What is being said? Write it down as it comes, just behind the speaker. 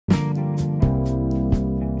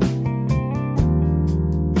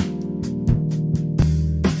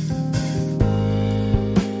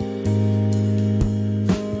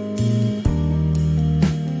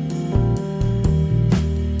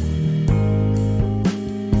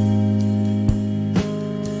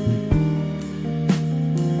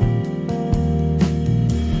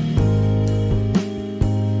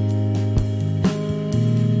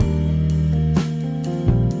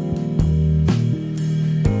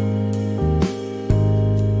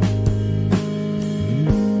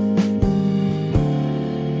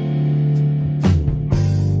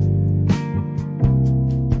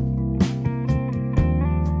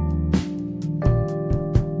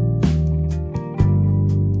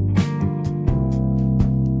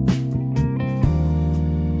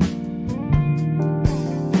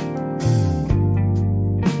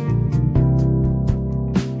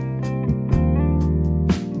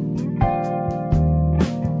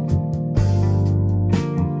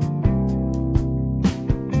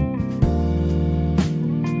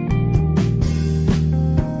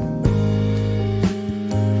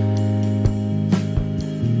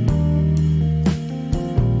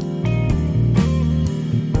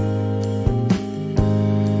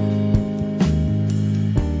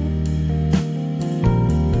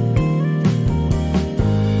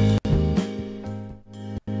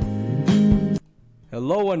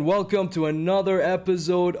Hello and welcome to another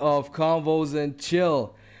episode of Convos and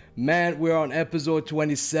Chill. Man, we're on episode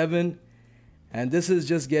 27 and this is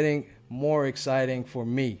just getting more exciting for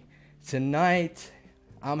me. Tonight,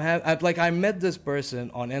 I met this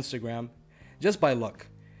person on Instagram just by luck.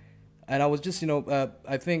 And I was just,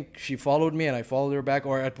 I think she followed me and I followed her back,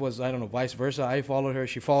 or it was, I don't know, vice versa. I followed her,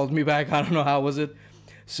 she followed me back. I don't know how was it.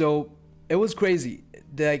 So it was crazy.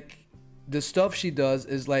 Like the stuff she does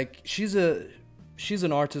is like, she's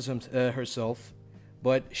an artist herself,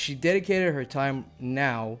 but she dedicated her time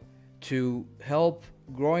now to help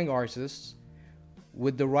growing artists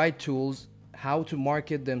with the right tools, how to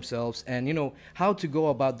market themselves, and how to go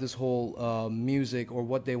about this whole music or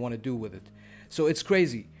what they want to do with it. So it's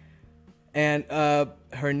crazy. And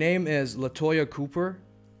her name is Latoya Cooper,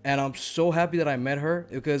 and I'm so happy that I met her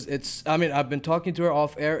because I've been talking to her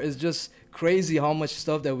off air. It's just crazy how much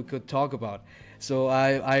stuff that we could talk about. So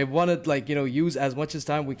I wanted use as much as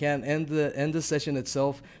time we can end the session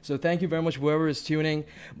itself. So thank you very much whoever is tuning.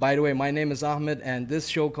 By the way, my name is Ahmed and this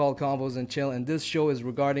show called Convos and Chill, and this show is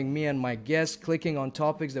regarding me and my guests clicking on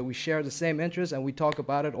topics that we share the same interests and we talk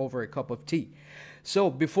about it over a cup of tea. So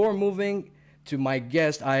before moving to my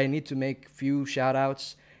guest, I need to make few shout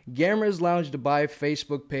outs. Gamers Lounge Dubai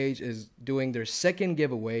Facebook page is doing their second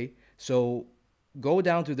giveaway. So go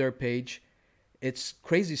down to their page. It's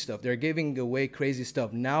crazy stuff. They're giving away crazy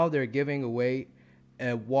stuff. Now they're giving away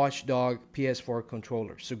a Watchdog PS4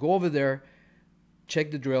 controller. So go over there, check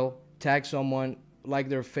the drill, tag someone, like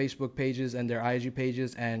their Facebook pages and their IG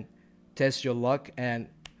pages, and test your luck. And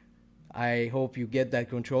I hope you get that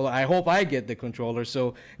controller. I hope I get the controller.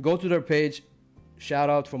 So go to their page. Shout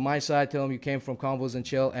out from my side. Tell them you came from Convos and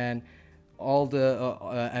Chill, and all the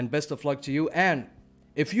and best of luck to you. And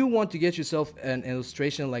if you want to get yourself an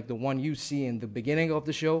illustration like the one you see in the beginning of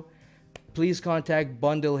the show, please contact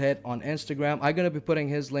Bundlehead on Instagram. I'm going to be putting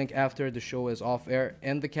his link after the show is off air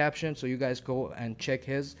in the caption, so you guys go and check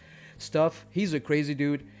his stuff. He's a crazy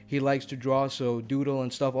dude. He likes to draw, so doodle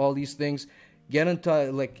and stuff, all these things. Get in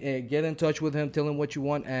touch with him, tell him what you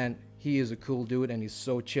want, and he is a cool dude and he's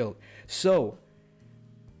so chilled. So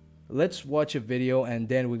let's watch a video and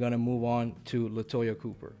then we're going to move on to Latoya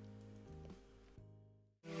Cooper.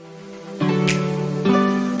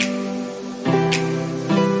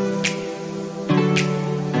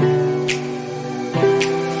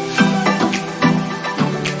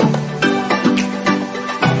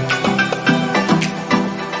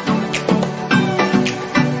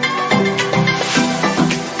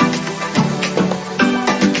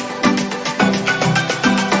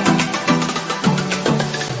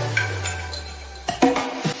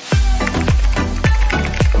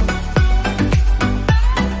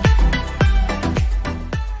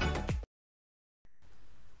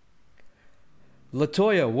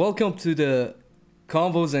 Latoya, welcome to the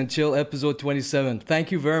Convos and Chill episode 27.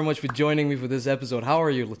 Thank you very much for joining me for this episode. How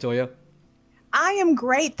are you, Latoya? I am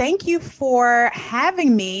great. Thank you for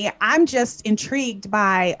having me. I'm just intrigued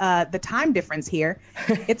by the time difference here.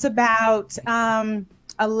 It's about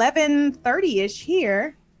 11:30-ish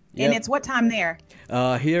here. Yep. And it's what time there?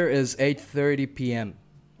 Here is 8:30 p.m.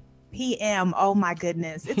 PM. Oh my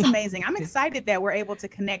goodness. It's amazing. I'm excited that we're able to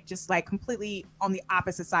connect just like completely on the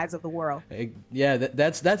opposite sides of the world. Yeah,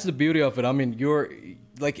 that's the beauty of it. I mean,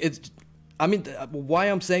 why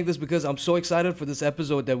I'm saying this, because I'm so excited for this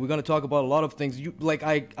episode that we're going to talk about a lot of things.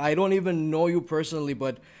 I don't even know you personally,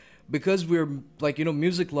 but because we're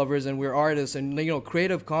music lovers and we're artists and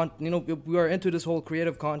creative we are into this whole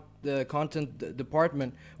creative content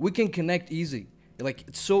department, we can connect easy. Like,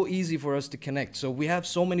 it's so easy for us to connect. So we have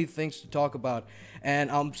so many things to talk about.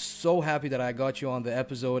 And I'm so happy that I got you on the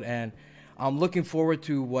episode. And I'm looking forward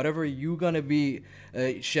to whatever you're going to be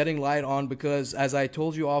shedding light on. Because as I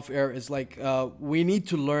told you off air, it's like we need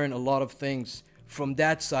to learn a lot of things from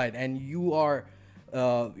that side. And you are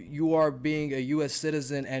being a U.S.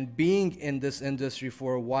 citizen and being in this industry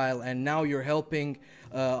for a while. And now you're helping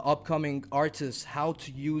upcoming artists how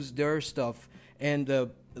to use their stuff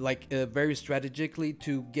and very strategically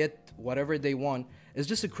to get whatever they want. It's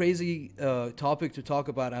just a crazy topic to talk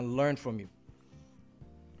about and learn from you.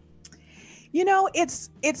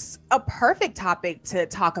 It's a perfect topic to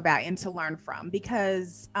talk about and to learn from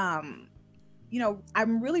because, I'm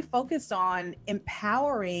really focused on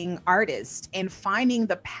empowering artists and finding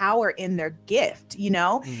the power in their gift,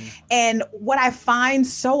 And what I find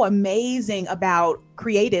so amazing about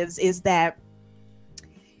creatives is that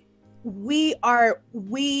we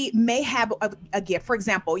may have a gift. For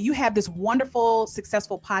example, you have this wonderful,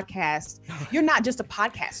 successful podcast. You're not just a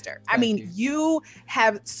podcaster. I mean, you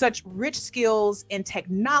have such rich skills in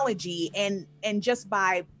technology and just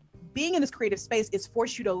by being in this creative space is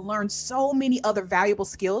force you to learn so many other valuable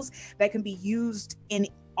skills that can be used in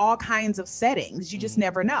all kinds of settings. You just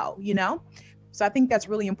never know, you know? So I think that's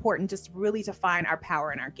really important, just really to find our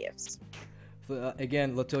power and our gifts.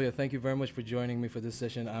 Again, Latoya, thank you very much for joining me for this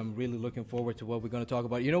session. I'm really looking forward to what we're going to talk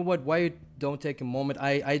about. You know what? Why you don't take a moment?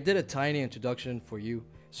 I did a tiny introduction for you.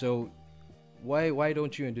 So why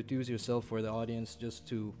don't you introduce yourself for the audience, just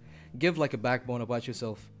to give like a backbone about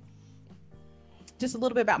yourself? Just a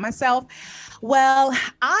little bit about myself. Well,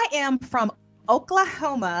 I am from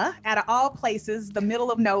Oklahoma, out of all places, the middle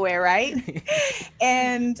of nowhere, right?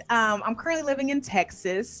 And I'm currently living in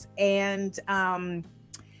Texas. And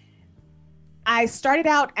I started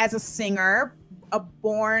out as a singer,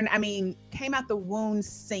 came out the womb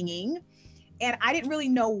singing. And I didn't really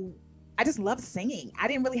know, I just loved singing. I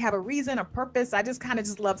didn't really have a reason, a purpose. I just kind of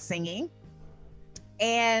just loved singing.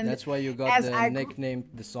 And that's why you got the nickname,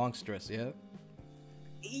 the songstress, yeah?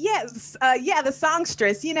 Yes, the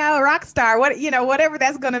songstress, rock star, whatever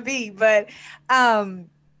that's going to be. But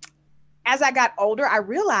as I got older, I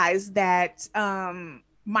realized that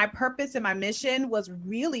my purpose and my mission was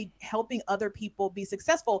really helping other people be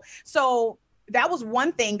successful. So that was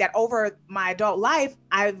one thing that over my adult life,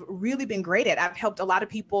 I've really been great at. I've helped a lot of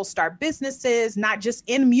people start businesses, not just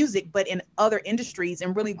in music, but in other industries,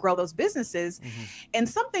 and really grow those businesses. Mm-hmm. And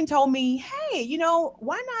something told me, hey,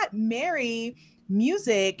 why not marry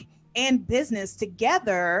music and business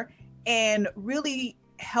together and really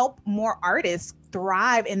help more artists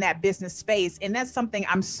thrive in that business space? And that's something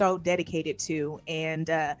I'm so dedicated to. And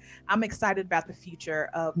I'm excited about the future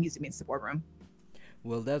of Music Meets the Boardroom.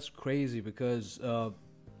 Well, that's crazy, because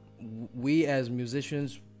we as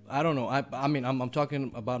musicians, I don't know. I mean, I'm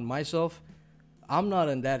talking about myself. I'm not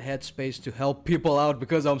in that headspace to help people out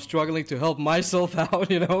because I'm struggling to help myself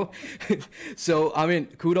out, So, I mean,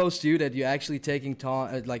 kudos to you that you're actually taking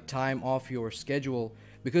time off your schedule,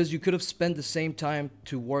 because you could have spent the same time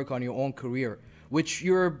to work on your own career, which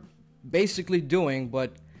you're basically doing,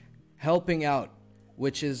 but helping out,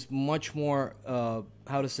 which is much more,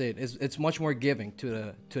 it's much more giving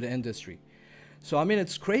to the industry. So, I mean,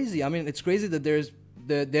 it's crazy. I mean, it's crazy that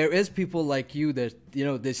there is people like you that,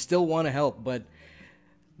 they still want to help. But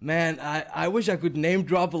man, I wish I could name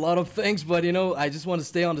drop a lot of things, but I just want to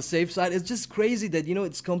stay on the safe side. It's just crazy that,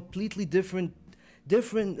 it's completely different,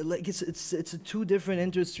 like it's two different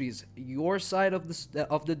industries, your side of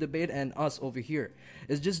the debate and us over here.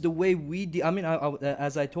 It's just the way we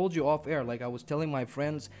as I told you off air, like I was telling my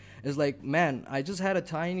friends, is like, man, I just had a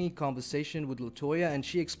tiny conversation with Latoya, and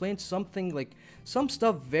she explained some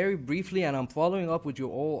stuff very briefly, and I'm following up with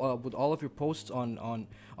all of your posts on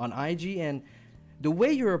IG, and the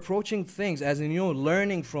way you're approaching things, as in,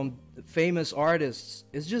 learning from famous artists,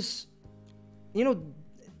 is just,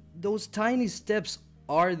 those tiny steps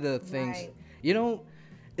are the things, right.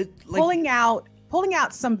 Pulling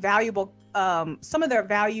out some valuable, some of their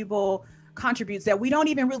valuable contributes that we don't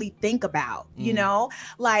even really think about,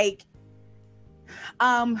 like,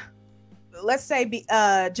 let's say,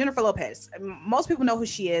 Jennifer Lopez. Most people know who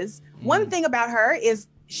she is. One thing about her is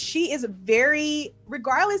she is very,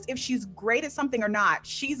 regardless if she's great at something or not,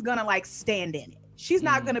 she's gonna stand in it. She's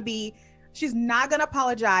not gonna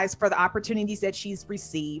apologize for the opportunities that she's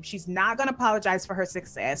received. She's not going to apologize for her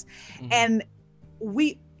success. And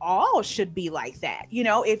we all should be like that.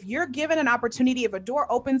 If you're given an opportunity, if a door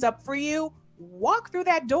opens up for you, walk through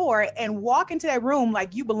that door and walk into that room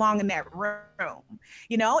like you belong in that room,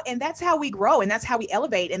 and that's how we grow, and that's how we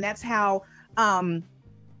elevate, and that's how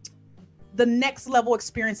the next level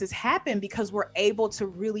experiences happen, because we're able to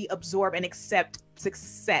really absorb and accept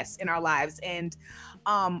success in our lives. And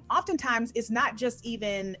oftentimes it's not just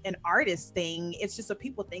even an artist thing, it's just a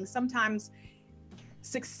people thing. Sometimes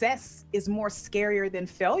success is more scarier than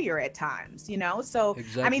failure at times, so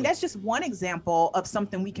exactly. I mean, that's just one example of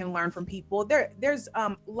something we can learn from people. There's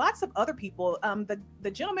lots of other people.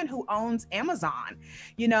 The gentleman who owns Amazon,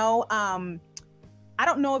 I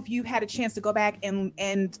don't know if you've had a chance to go back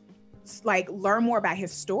and learn more about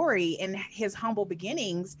his story and his humble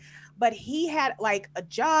beginnings. But he had a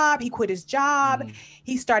job. He quit his job.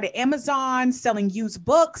 He started Amazon selling used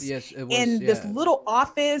books. Yes, it was, in this little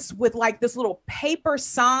office with this little paper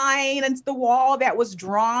sign into the wall that was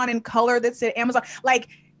drawn in color that said Amazon.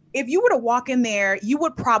 If you were to walk in there, you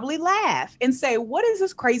would probably laugh and say, what is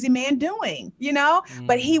this crazy man doing?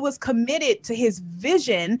 But he was committed to his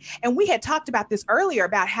vision. And we had talked about this earlier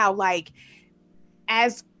about how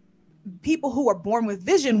as people who are born with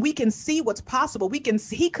vision, we can see what's possible. He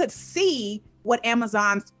could see what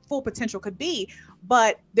Amazon's full potential could be,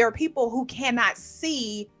 but there are people who cannot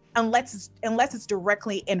see unless it's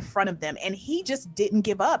directly in front of them. And he just didn't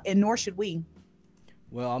give up, and nor should we.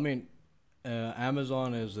 Well, I mean,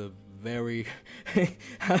 Amazon is a very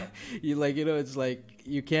it's like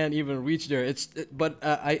you can't even reach there. But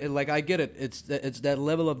I get it. It's that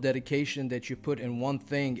level of dedication that you put in one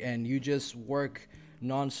thing, and you just work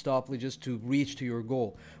non-stoply just to reach to your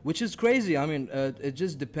goal, which is crazy. I mean, it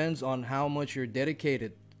just depends on how much you're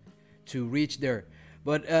dedicated to reach there.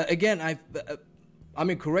 But again, I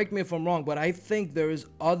mean, correct me if I'm wrong, but I think there is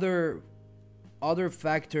other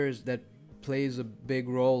factors that plays a big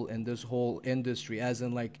role in this whole industry, as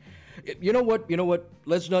in, like, you know what,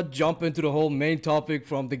 let's not jump into the whole main topic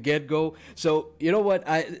from the get-go. So you know what,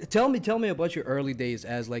 tell me about your early days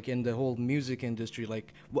as, like, in the whole music industry.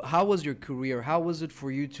 Like, how was your career? How was it for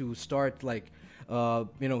you to start, like,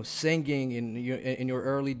 singing in your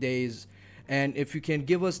early days? And if you can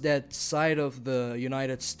give us that side of the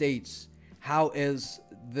United States, how is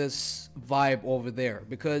this vibe over there?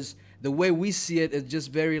 Because the way we see it is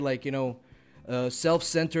just very, like,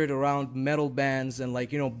 self-centered around metal bands and,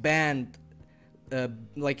 like,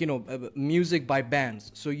 music by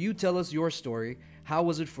bands. So you tell us your story. How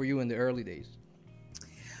was it for you in the early days?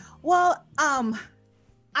 Well, I'm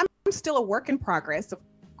still a work in progress, of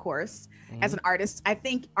course, as an artist. I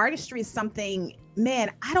think artistry is something,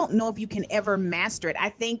 man, I don't know if you can ever master it. I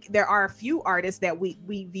think there are a few artists that we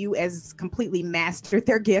view as completely mastered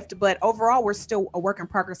their gift, but overall, we're still a work in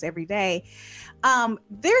progress every day.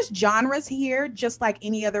 There's genres here, just like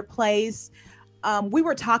any other place. We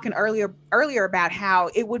were talking earlier about how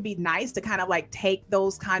it would be nice to kind of, like, take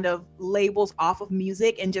those kind of labels off of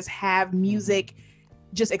music and just have music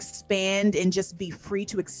just expand and just be free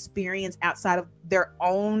to experience outside of their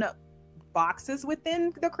own boxes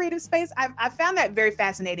within the creative space. I found that very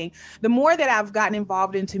fascinating. The more that I've gotten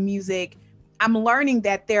involved into music, I'm learning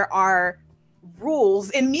that there are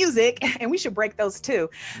rules in music, and we should break those too.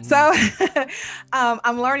 So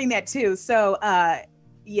I'm learning that too. So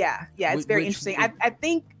it's very interesting. I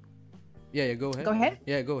think. Yeah, go ahead. Go ahead.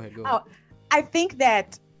 Yeah, go ahead. I think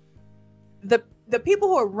that the people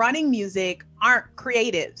who are running music aren't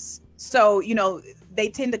creatives. So, they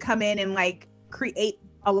tend to come in and, like, create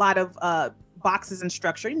a lot of boxes and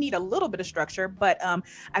structure. You need a little bit of structure, but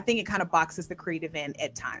I think it kind of boxes the creative in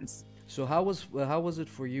at times. So how was it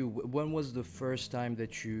for you? When was the first time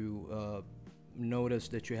that you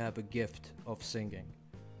noticed that you have a gift of singing?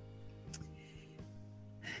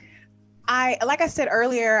 Like I said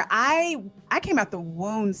earlier, I came out the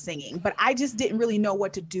womb singing, but I just didn't really know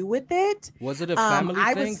what to do with it. Was it a family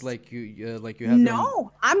thing? Like you have?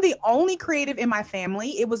 No, I'm the only creative in my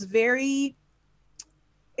family. I'm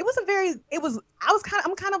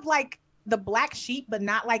kind of like the black sheep, but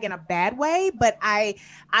not like in a bad way. But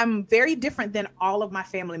I'm very different than all of my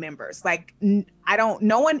family members. Like, no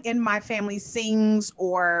one in my family sings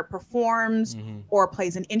or performs or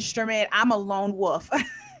plays an instrument. I'm a lone wolf.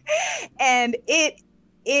 And it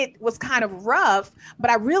was kind of rough, but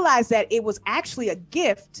I realized that it was actually a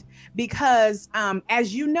gift because,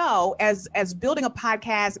 as you know, as building a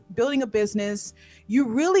podcast, building a business,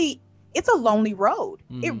 it's a lonely road.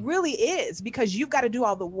 It really is, because you've got to do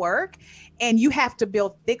all the work and you have to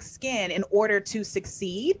build thick skin in order to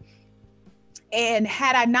succeed. And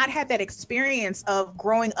had I not had that experience of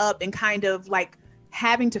growing up and kind of, like,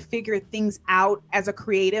 having to figure things out as a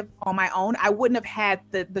creative on my own, I wouldn't have had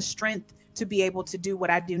the strength to be able to do what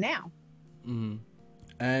I do now.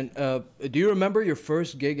 And do you remember your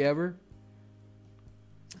first gig ever?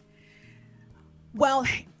 Well,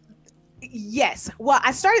 yes. Well,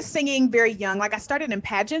 I started singing very young. Like, I started in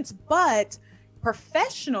pageants, but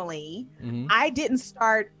professionally, I didn't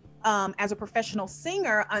start as a professional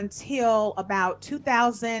singer until about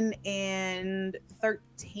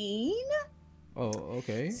 2013. Oh,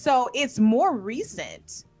 okay. So it's more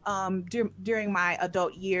recent during my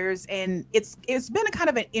adult years. And it's been a kind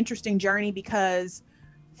of an interesting journey because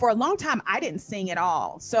for a long time, I didn't sing at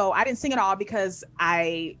all. So I didn't sing at all because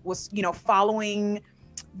I was, following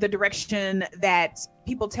the direction that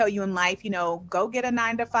people tell you in life, go get a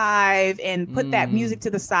 9-to-5 and put that music to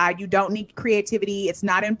the side. You don't need creativity. It's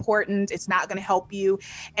not important. It's not going to help you.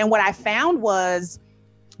 And what I found was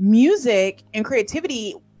music and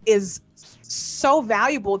creativity is so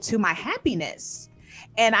valuable to my happiness.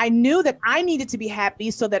 And I knew that I needed to be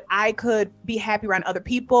happy so that I could be happy around other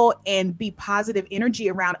people and be positive energy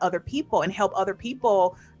around other people and help other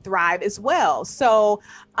people thrive as well. So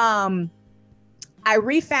I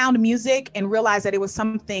refound music and realized that it was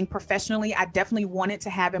something professionally I definitely wanted to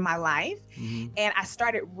have in my life. And I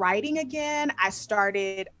started writing again. I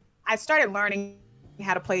started learning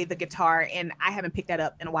how to play the guitar, and I haven't picked that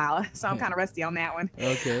up in a while, so I'm kind of rusty on that one.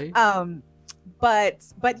 Okay.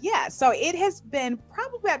 But yeah, so it has been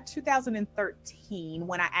probably about 2013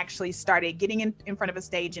 when I actually started getting in front of a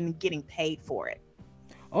stage and getting paid for it.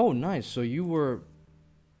 Oh, nice. So you were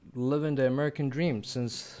living the American dream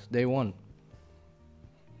since day one.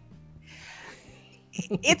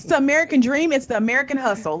 It's the American dream. It's the American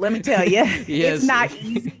hustle. Let me tell you, Yes. it's not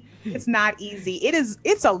easy. It's not easy.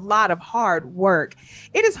 It's a lot of hard work.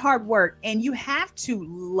 It is hard work, and you have to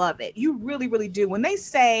love it. You really, really do. When they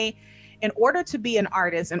say, in order to be an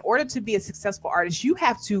artist, in order to be a successful artist, you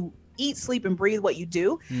have to eat, sleep, and breathe what you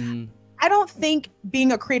do. I don't think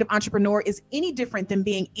being a creative entrepreneur is any different than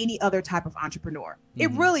being any other type of entrepreneur.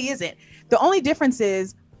 It really isn't. The only difference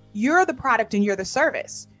is you're the product and you're the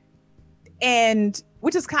service. And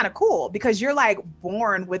which is kind of cool because you're like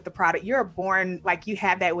born with the product. You're born like you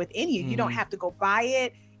have that within you. You don't have to go buy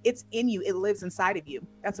it. It's in you. It lives inside of you.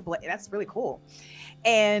 That's really cool.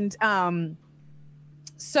 And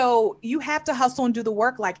so you have to hustle and do the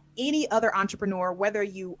work like any other entrepreneur, whether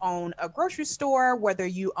you own a grocery store, whether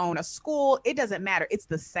you own a school, it doesn't matter. It's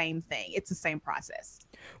the same thing. It's the same process.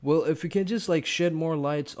 Well, if you can just like shed more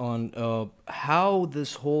lights on how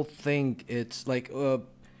this whole thing, it's like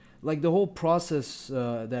the whole process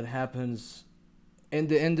that happens in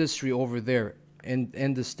the industry over there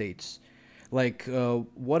in the States. Like,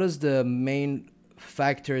 what is the main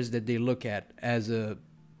factors that they look at as a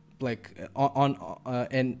like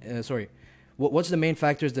what's the main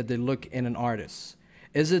factors that they look in an artist?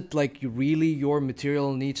 Is it like your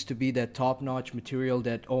material needs to be that top-notch material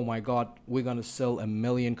that, oh my god, we're gonna sell 1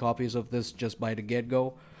 million copies of this just by the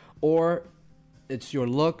get-go, or it's your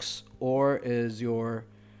looks, or is your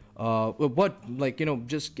what, like,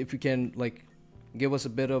 just if you can like give us a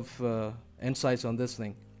bit of insights on this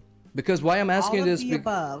thing. Because why I'm asking this,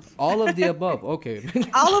 all of the above. Okay.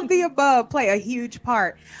 All of the above play a huge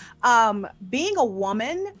part. Being a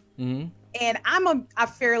woman, and I'm a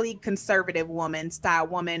fairly conservative style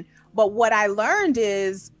woman, but what I learned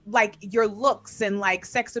is like your looks and like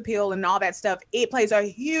sex appeal and all that stuff, it plays a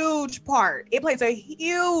huge part.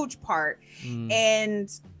 And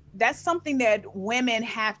that's something that women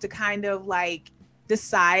have to kind of like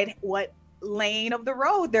decide what lane of the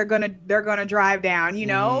road they're gonna drive down.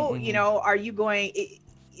 Are you going,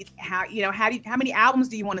 how many albums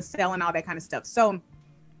do you want to sell and all that kind of stuff? So,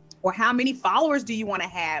 or how many followers do you want to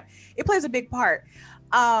have? It plays a big part.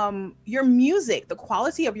 Your music, the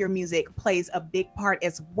quality of your music plays a big part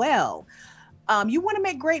as well. You want to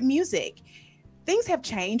make great music. Things have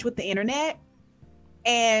changed with the internet,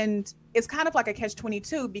 and it's kind of like a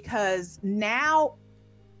catch-22 because now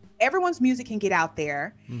everyone's music can get out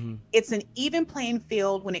there. It's an even playing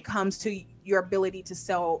field when it comes to your ability to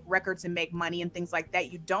sell records and make money and things like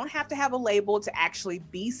that. You don't have to have a label to actually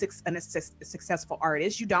be a successful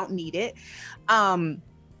artist. You don't need it.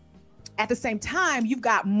 At the same time, you've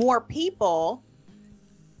got more people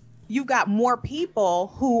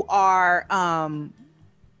who are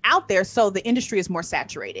out there. So the industry is more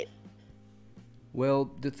saturated.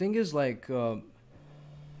 Well, the thing is like,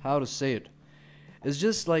 how to say it? It's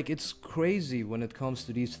just like, it's crazy when it comes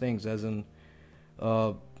to these things, as in,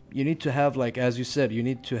 you need to have, like, as you said, you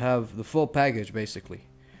need to have the full package, basically.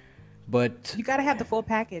 But you got to have the full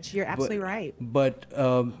package. You're absolutely right. But,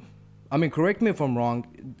 I mean, correct me if I'm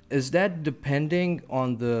wrong. Is that depending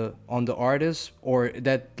on the artist, or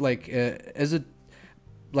that like, is it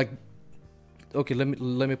like, okay, let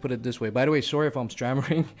me put it this way. By the way, sorry if I'm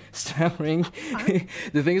stammering.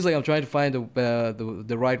 The thing is, like, I'm trying to find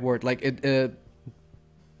the right word. Like, it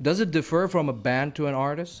does it differ from a band to an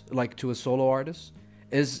artist, like to a solo artist?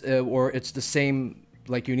 Or it's the same,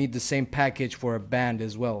 like you need the same package for a band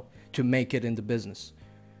as well to make it in the business?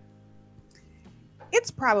 It's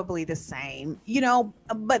probably the same,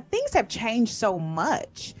 but things have changed so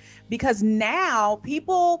much because now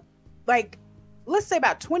people, like, let's say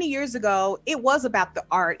about 20 years ago, it was about the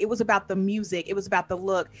art. It was about the music. It was about the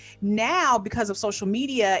look. Now, because of social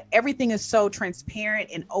media, everything is so transparent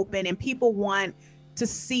and open, and people want to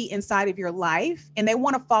see inside of your life, and they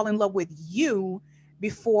want to fall in love with you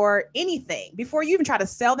before anything, before you even try to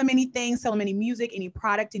sell them anything, sell them any music, any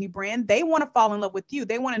product, any brand. They want to fall in love with you.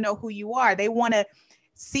 They want to know who you are. They want to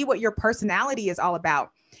see what your personality is all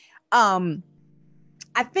about.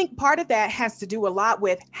 I think part of that has to do a lot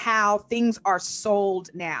with how things are sold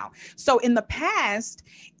now. So in the past,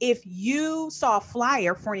 if you saw a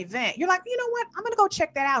flyer for an event, you're like, you know what? I'm going to go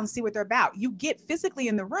check that out and see what they're about. You get physically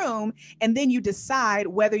in the room, and then you decide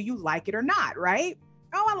whether you like it or not, right?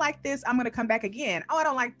 Oh, I like this. I'm going to come back again. Oh, I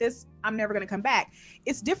don't like this. I'm never going to come back.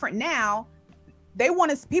 It's different now.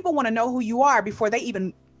 people want to know who you are before they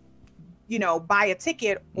even, buy a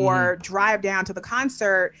ticket or drive down to the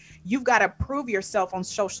concert. You've got to prove yourself on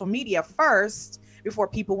social media first before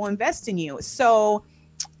people will invest in you. So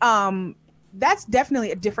that's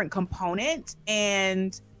definitely a different component.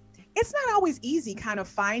 And it's not always easy kind of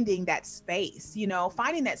finding that space,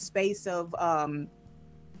 finding that space of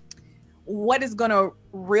what is going to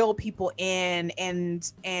reel people in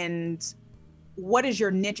and what is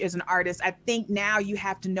your niche as an artist. I think now you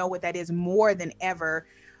have to know what that is more than ever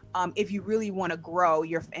if you really want to grow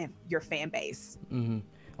your fan base. Mm-hmm.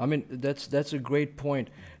 I mean, that's a great point.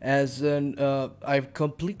 I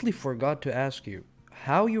completely forgot to ask you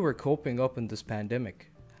how you were coping up in this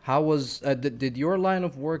pandemic. How was did your line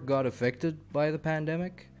of work got affected by the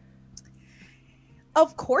pandemic?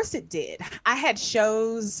 Of course it did. I had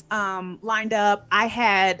shows lined up.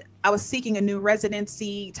 I was seeking a new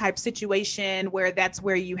residency type situation where that's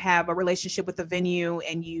where you have a relationship with the venue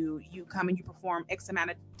and you come and you perform X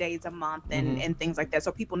amount of days a month and things like that.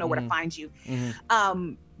 So people know where to find you.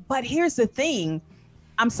 But here's the thing.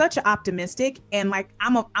 I'm such an optimistic and like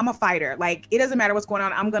I'm a fighter. Like it doesn't matter what's going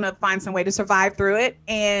on. I'm going to find some way to survive through it.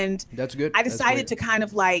 And that's good. I decided to kind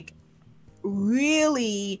of like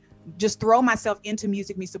really just throw myself into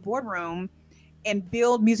Music Meets the Boardroom and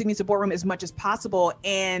build Music Meets the Boardroom as much as possible,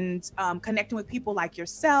 and connecting with people like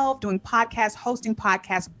yourself, doing podcasts, hosting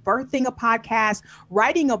podcasts, birthing a podcast,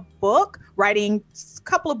 writing a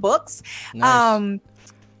couple of books, nice.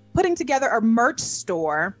 Putting together a merch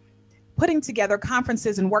store, putting together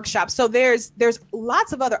conferences and workshops. So there's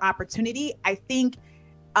lots of other opportunity. I think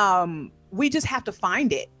we just have to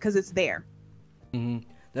find it because it's there. Mm-hmm.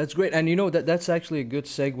 That's great. And that's actually a good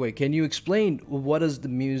segue. Can you explain what is the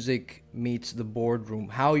Music Meets the Boardroom,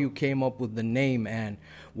 how you came up with the name, and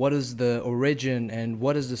what is the origin and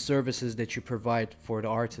what is the services that you provide for the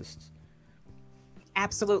artists?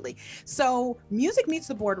 Absolutely. So Music Meets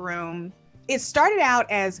the Boardroom, it started out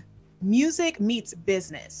as Music Meets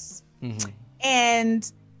Business. Mm-hmm. And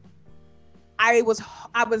I was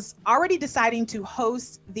already deciding to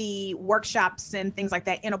host the workshops and things like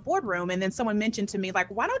that in a boardroom. And then someone mentioned to me, like,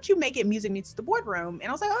 why don't you make it Music Meets the Boardroom? And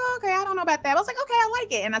I was like, oh, okay, I don't know about that. I was like, okay, I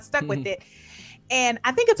like it. And I stuck with it. And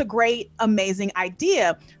I think it's a great, amazing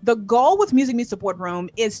idea. The goal with Music Meets the Boardroom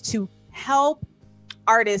is to help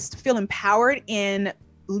artists feel empowered in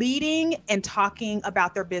leading and talking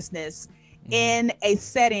about their business in a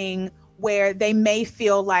setting where they may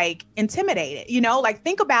feel like intimidated, like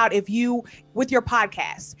think about if you, with your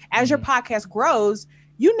podcast, as your podcast grows,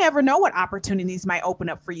 you never know what opportunities might open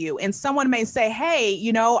up for you. And someone may say, hey,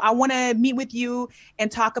 I want to meet with you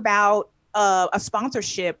and talk about a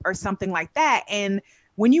sponsorship or something like that. And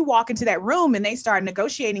when you walk into that room and they start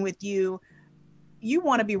negotiating with you, you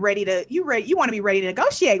want to be ready to, you want to be ready to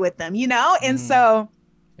negotiate with them, And so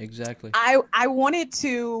exactly. I wanted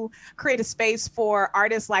to create a space for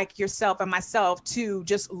artists like yourself and myself to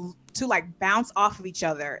like bounce off of each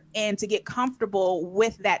other and to get comfortable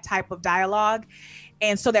with that type of dialogue.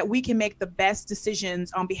 And so that we can make the best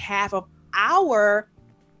decisions on behalf of our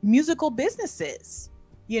musical businesses,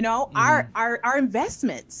 our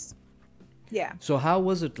investments. Yeah. So how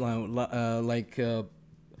was it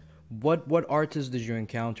what artists did you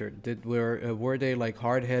encounter? Were they like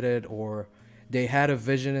hard-headed, or they had a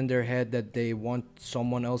vision in their head that they want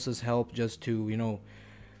someone else's help just to,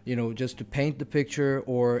 just to paint the picture?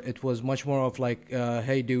 Or it was much more of like,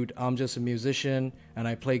 hey dude, I'm just a musician and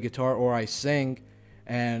I play guitar or I sing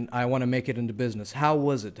and I want to make it in the business. How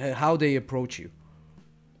was it? How they approach you?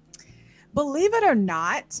 Believe it or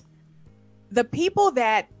not, the people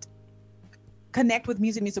that connect with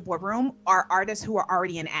Music Meets the Boardroom are artists who are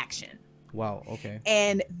already in action. Wow. Okay.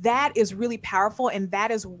 And that is really powerful. And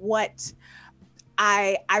that is what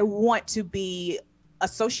I want to be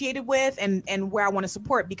associated with and where I want to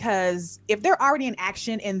support, because if they're already in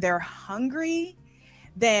action and they're hungry,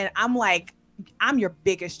 then I'm your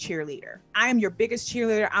biggest cheerleader. I am your biggest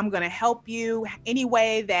cheerleader. I'm going to help you any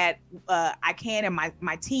way that I can, and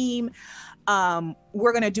my team.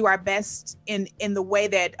 We're going to do our best in the way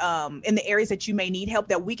that in the areas that you may need help,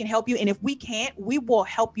 that we can help you. And if we can't, we will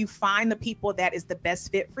help you find the people that is the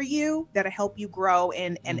best fit for you, that'll help you grow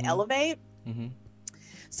and elevate. Mm-hmm.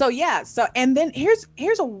 So yeah. So, and then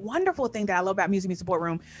here's a wonderful thing that I love about Music Meets the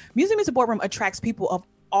Boardroom. Music Meets the Boardroom attracts people of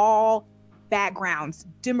all backgrounds,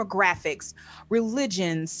 demographics,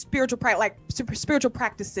 religions, spiritual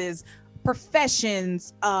practices,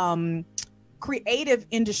 professions, creative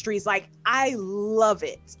industries. Like, I love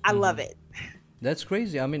it. I love it. That's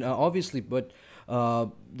crazy. I mean, obviously, but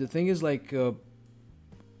the thing is, like,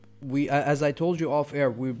 as I told you off air,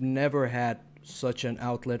 we've never had such an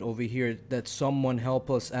outlet over here, that someone help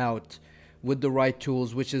us out with the right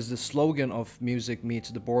tools, which is the slogan of Music Meets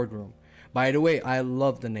the Boardroom. By the way, I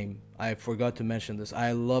love the name. I forgot to mention this.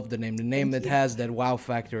 I love the name. The name, Thank it you. has that wow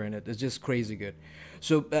factor in it. It's just crazy good.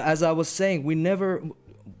 So as I was saying, we never.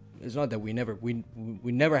 It's not that we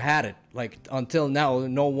never had it. Like until now,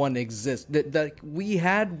 no one exists. That we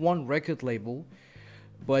had one record label,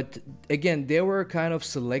 but again, they were kind of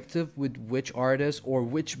selective with which artist or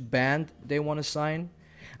which band they want to sign.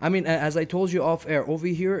 I mean, as I told you off air, over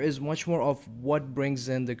here is much more of what brings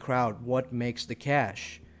in the crowd, what makes the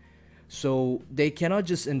cash. So they cannot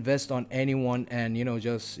just invest on anyone and,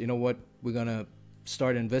 just, what, we're gonna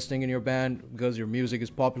start investing in your band because your music is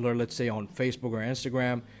popular, let's say on Facebook or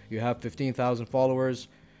Instagram, you have 15,000 followers.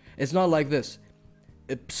 It's not like this.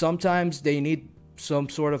 Sometimes they need some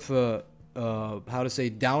sort of how to say,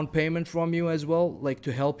 down payment from you as well, like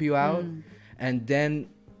to help you out. And then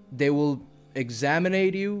they will examine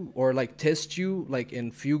you or like test you like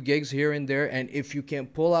in few gigs here and there, and if you can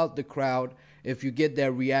pull out the crowd, if you get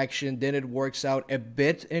that reaction, then it works out a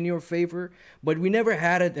bit in your favor. But we never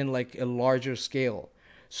had it in like a larger scale.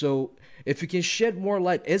 So if you can shed more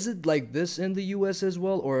light, is it like this in the US as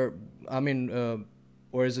well, or I mean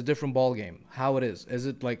or is it a different ball game? How it is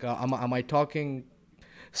it like am I talking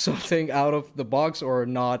something out of the box or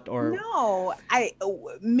not? Or No,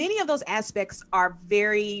 many of those aspects are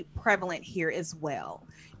very prevalent here as well.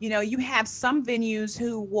 You have some venues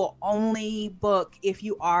who will only book if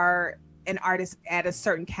you are an artist at a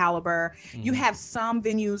certain caliber. You have some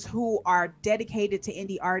venues who are dedicated to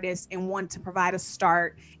indie artists and want to provide a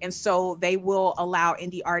start, and so they will allow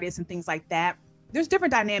indie artists and things like that. There's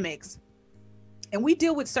different dynamics, and we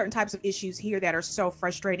deal with certain types of issues here that are so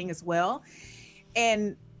frustrating as well.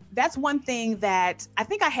 And that's one thing that I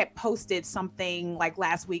think I had posted something like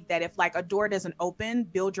last week, that if like a door doesn't open,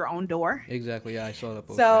 build your own door. Exactly. Yeah, I saw that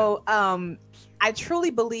post. So I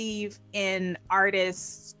truly believe in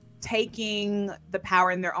artists taking the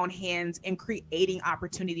power in their own hands and creating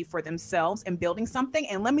opportunity for themselves and building something.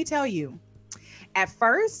 And let me tell you, at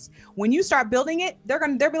first, when you start building it,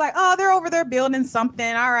 they'll be like, oh, they're over there building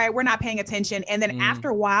something. All right, we're not paying attention. And then after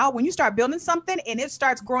a while, when you start building something and it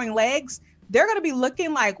starts growing legs, they're going to be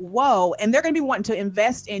looking like, whoa. And they're going to be wanting to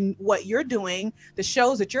invest in what you're doing, the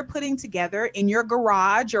shows that you're putting together in your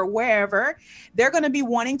garage or wherever. They're going to be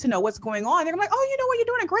wanting to know what's going on. They're gonna be like, oh, you know what? You're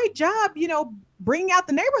doing a great job, bringing out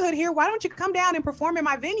the neighborhood here. Why don't you come down and perform in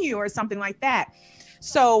my venue or something like that?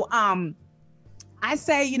 So I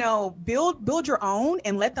say, build your own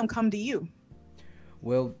and let them come to you.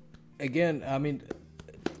 Well, again, I mean,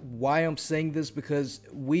 why I'm saying this, because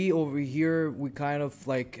we over here, we kind of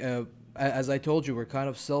like, as I told you, we're kind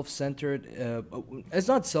of self-centered. It's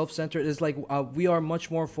not self-centered. It's like we are much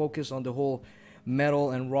more focused on the whole metal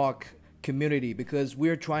and rock community, because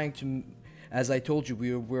we're trying to, as I told you,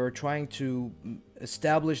 we're trying to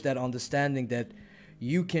establish that understanding that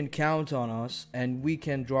you can count on us and we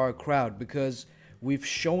can draw a crowd, because we've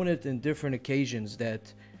shown it in different occasions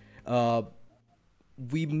that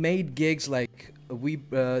we made gigs like we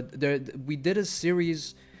did a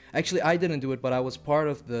series. Actually, I didn't do it, but I was part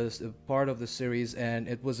of the series, and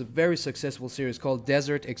it was a very successful series called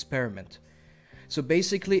Desert Experiment. So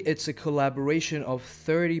basically, it's a collaboration of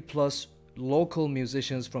 30 plus local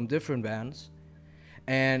musicians from different bands,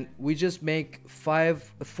 and we just make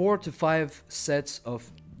 4 to 5 sets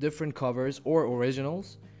of different covers or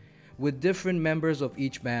originals with different members of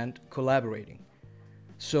each band collaborating.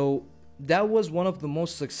 So that was one of the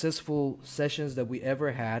most successful sessions that we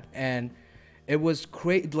ever had, and it was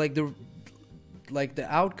great. Like the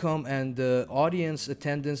outcome and the audience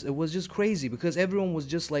attendance, it was just crazy, because everyone was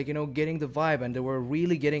just like, getting the vibe, and they were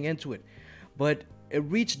really getting into it. But it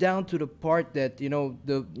reached down to the part that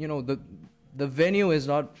the venue is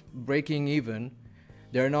not breaking even.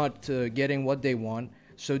 They're not getting what they want,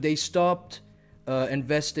 so they stopped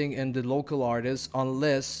investing in the local artists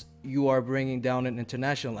unless you are bringing down an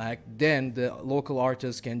international act. Then the local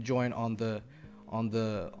artists can join on the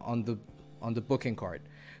booking card.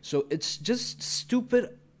 So it's just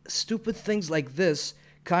stupid things like this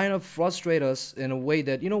kind of frustrate us in a way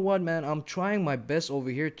that, what, man, I'm trying my best over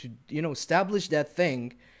here to, establish that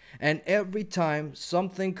thing, and every time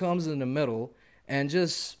something comes in the middle and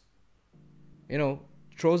just,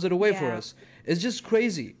 throws it away for us. It's just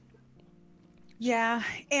crazy. Yeah,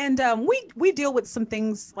 and we deal with some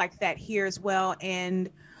things like that here as well. And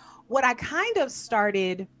what I kind of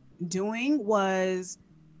started doing was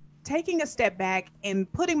taking a step back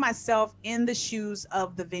and putting myself in the shoes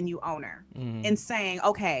of the venue owner and saying,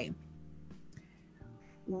 okay,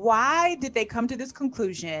 why did they come to this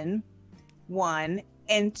conclusion? One,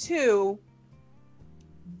 and two,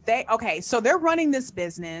 so they're running this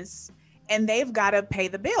business and they've got to pay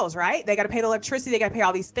the bills, right? They got to pay the electricity, they got to pay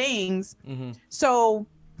all these things. So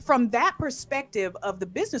from that perspective of the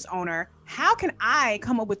business owner, how can I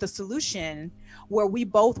come up with a solution where we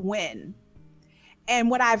both win? And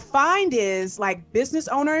what I find is, like, business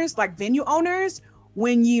owners, like venue owners,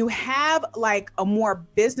 when you have like a more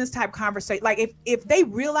business type conversation, like if they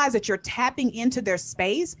realize that you're tapping into their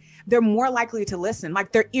space, they're more likely to listen.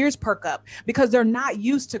 Like, their ears perk up because they're not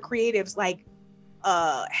used to creatives like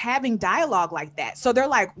having dialogue like that. So they're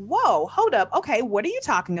like, whoa, hold up. Okay, what are you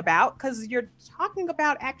talking about? Because you're talking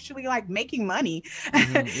about actually like making money.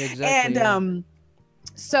 Exactly. And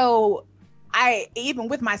so I, even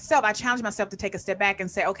with myself, I challenge myself to take a step back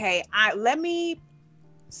and say, okay, let me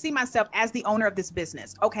see myself as the owner of this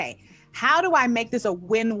business. Okay, how do I make this a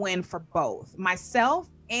win-win for both myself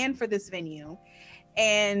and for this venue?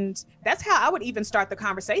 And that's how I would even start the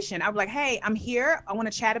conversation. I would like, hey, I'm here. I want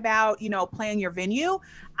to chat about, playing your venue.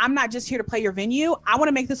 I'm not just here to play your venue. I want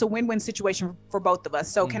to make this a win-win situation for both of us.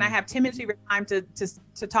 So can I have 10 minutes of your time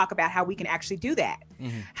to talk about how we can actually do that?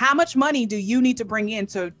 How much money do you need to bring in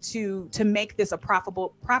to make this a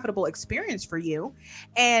profitable experience for you?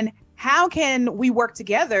 And how can we work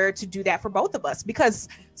together to do that for both of us? Because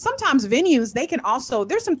sometimes venues,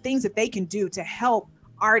 there's some things that they can do to help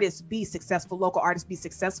artists be successful, local artists be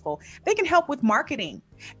successful. They can help with marketing,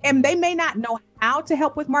 and they may not know how to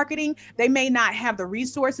help with marketing. They may not have the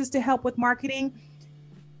resources to help with marketing.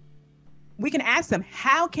 We can ask them,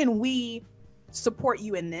 how can we support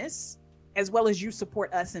you in this as well as you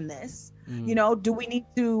support us in this? Do we need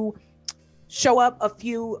to show up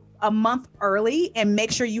a month early and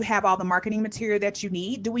make sure you have all the marketing material that you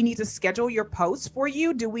need? Do we need to schedule your posts for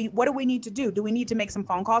you? What do we need to do? Do we need to make some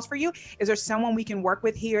phone calls for you? Is there someone we can work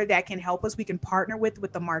with here that can help us? We can partner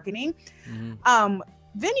with the marketing.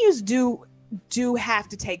 Venues do have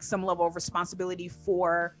to take some level of responsibility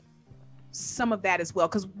for some of that as well,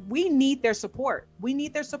 because we need their support.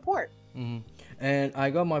 And I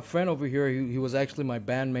got my friend over here. He was actually my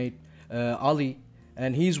bandmate, Ali.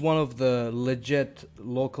 And he's one of the legit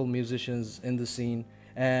local musicians in the scene.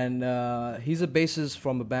 And he's a bassist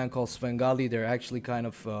from a band called Svengali. They're actually kind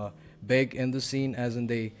of big in the scene, as in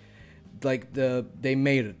they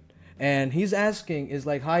made it. And he's asking, is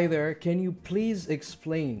like, hi there, can you please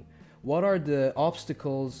explain what are the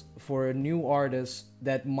obstacles for a new artist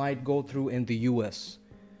that might go through in the US?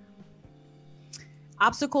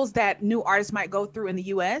 Obstacles that new artists might go through in the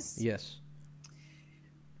US? Yes.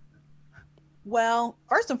 Well,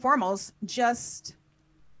 first and foremost, just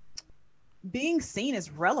being seen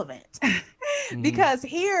as relevant. Because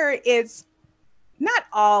here it's not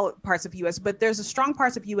all parts of US, but there's a strong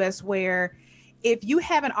parts of US where if you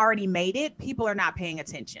haven't already made it, people are not paying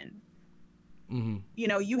attention.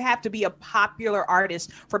 You have to be a popular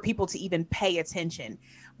artist for people to even pay attention.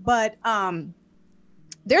 But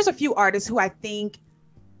there's a few artists who I think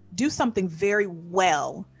do something very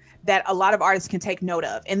well that a lot of artists can take note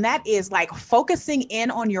of. And that is like focusing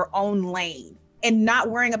in on your own lane and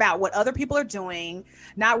not worrying about what other people are doing,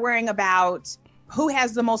 not worrying about who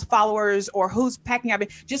has the most followers or who's packing up,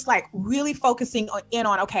 just like really focusing in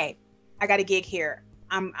on, okay, I got a gig here.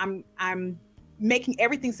 I'm making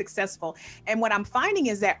everything successful. And what I'm finding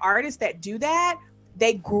is that artists that do that,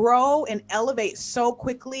 they grow and elevate so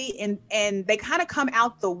quickly, and they kind of come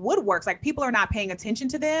out the woodworks. Like, people are not paying attention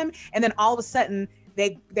to them. And then all of a sudden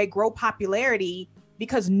they grow popularity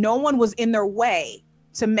because no one was in their way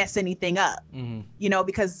to mess anything up,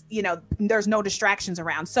 because, there's no distractions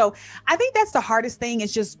around. So I think that's the hardest thing,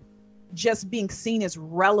 is just being seen as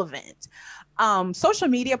relevant. Social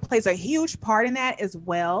media plays a huge part in that as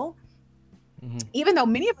well. Even though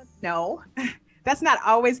many of us know that's not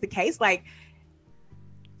always the case. Like,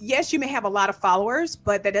 yes, you may have a lot of followers,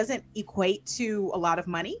 but that doesn't equate to a lot of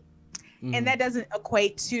money. And that doesn't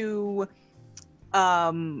equate to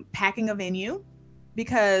packing a venue,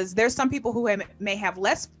 because there's some people who may have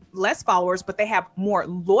less followers, but they have more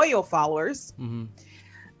loyal followers.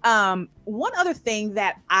 One other thing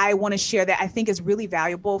that I want to share that I think is really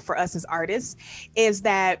valuable for us as artists is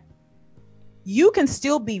that you can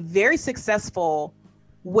still be very successful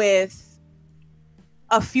with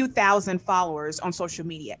a few thousand followers on social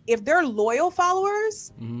media. If they're loyal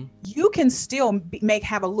followers, you can still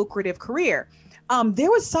have a lucrative career.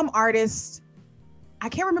 There was some artist, I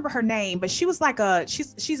can't remember her name, but she was like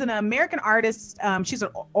she's an American artist. She's an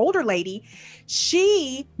older lady.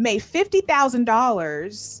 She made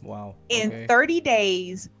 $50,000 in 30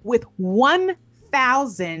 days with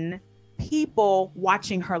 1,000 people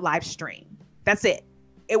watching her live stream. That's it.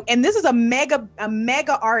 and this is a mega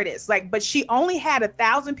artist, like, but she only had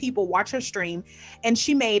 1,000 people watch her stream, and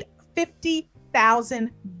she made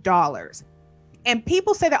 $50,000. And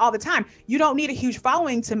people say that all the time. You don't need a huge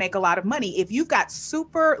following to make a lot of money. If you've got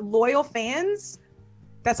super loyal fans,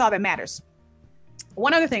 that's all that matters.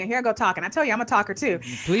 One other thing, here I go talking. I tell you, I'm a talker too.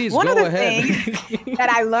 Please One go other ahead. thing that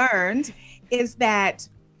I learned is that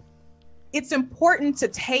it's important to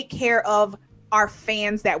take care of our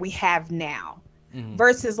fans that we have now,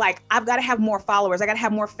 versus like, I've got to have more followers. I got to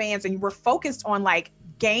have more fans. And we're focused on like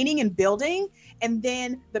gaining and building. And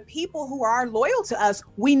then the people who are loyal to us,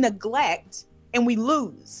 we neglect and we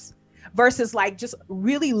lose, versus like just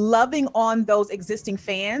really loving on those existing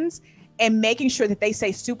fans and making sure that they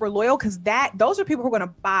stay super loyal, because those are people who are going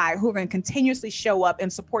to buy, who are going to continuously show up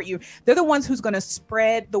and support you. They're the ones who's going to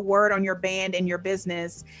spread the word on your band and your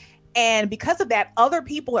business. And because of that, other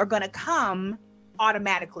people are going to come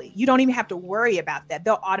automatically. You don't even have to worry about that.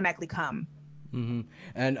 They'll automatically come.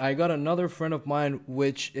 And I got another friend of mine,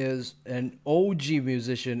 which is an OG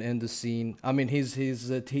musician in the scene. I mean,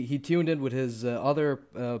 he tuned in with his other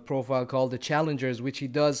profile called The Challengers, which he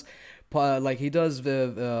does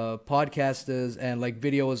the podcasters and like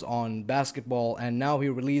videos on basketball. And now he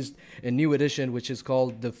released a new edition, which is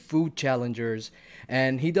called The Food Challengers.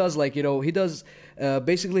 And he does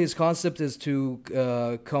basically his concept is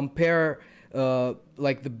to compare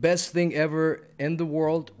like the best thing ever in the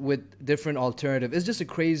world with different alternative. It's just a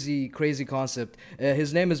crazy concept.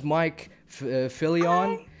 His name is Mike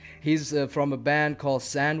Filion. He's from a band called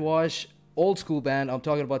Sandwash, old school band. I'm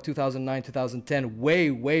talking about 2009, 2010,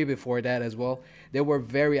 way before that as well. They were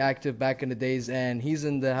very active back in the days, and he's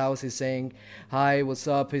in the house. He's saying, "Hi, what's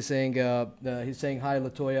up?" He's saying, "Hi,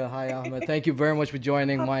 Latoya. Hi, Ahmed. Thank you very much for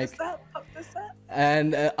joining, Mike." Pump this up.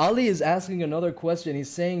 And Ali is asking another question. He's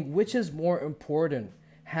saying, which is more important,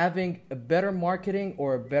 having a better marketing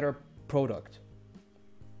or a better product?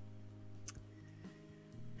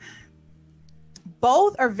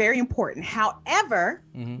 Both are very important. However,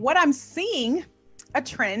 what I'm seeing a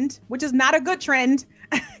trend, which is not a good trend,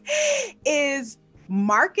 is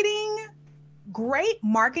marketing. Great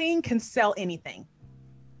marketing can sell anything.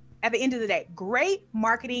 At the end of the day, great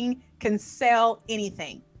marketing can sell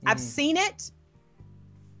anything. I've seen it,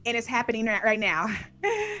 and it's happening right now.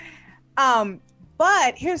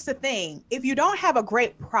 But here's the thing. If you don't have a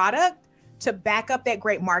great product to back up that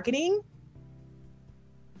great marketing,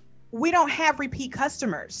 we don't have repeat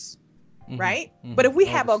customers, right? But if we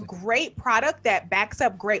have a great product that backs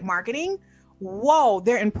up great marketing, whoa,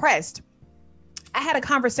 they're impressed. I had a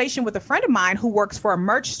conversation with a friend of mine who works for a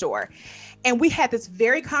merch store, and we had this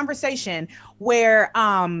very conversation where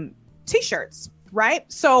t-shirts,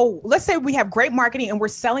 right? So let's say we have great marketing and we're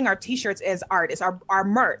selling our t-shirts as artists, our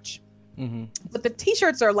merch, but the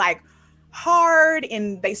t-shirts are like hard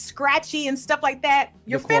and they scratchy and stuff like that.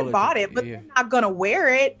 Your fan bought it, but they're not gonna wear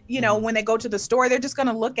it. You know, when they go to the store, they're just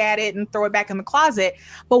gonna look at it and throw it back in the closet.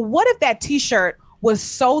 But what if that t-shirt was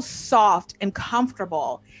so soft and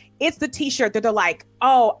comfortable? It's the t-shirt that they're like,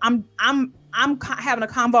 oh, I'm having a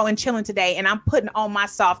convo and chilling today, and I'm putting on my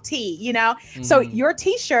soft tee, you know? So your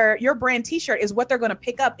t-shirt, your brand t-shirt is what they're going to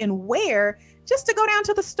pick up and wear just to go down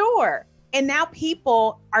to the store. And now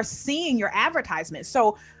people are seeing your advertisement.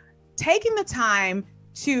 So taking the time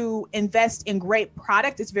to invest in great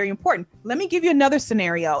product is very important. Let me give you another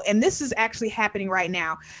scenario. And this is actually happening right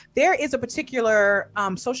now. There is a particular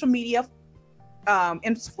social media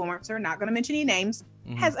influencer, not going to mention any names,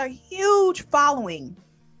 has a huge following.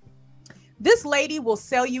 This lady will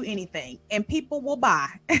sell you anything and people will buy.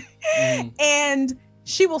 And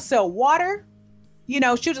she will sell water. You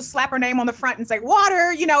know, she'll just slap her name on the front and say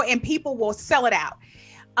water, you know, and people will sell it out.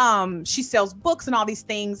 She sells books and all these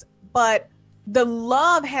things, but the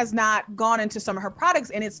love has not gone into some of her products,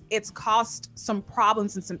 and it's caused some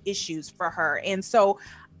problems and some issues for her. And so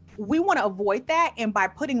we want to avoid that. And by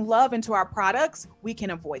putting love into our products, we can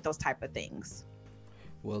avoid those type of things.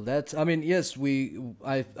 Well, I mean, yes,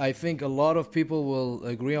 I think a lot of people will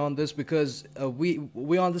agree on this, because we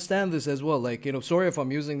understand this as well. Like, you know, sorry if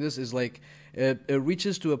I'm using this, is like, it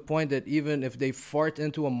reaches to a point that even if they fart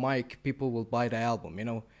into a mic, people will buy the album, you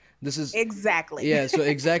know. This is exactly. Yeah, so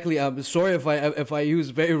exactly. I'm sorry if I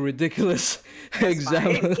use very ridiculous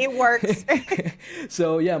examples. It works.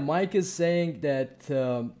 So yeah, Mike is saying that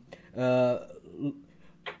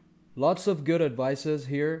lots of good advices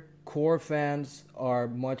here. Core fans are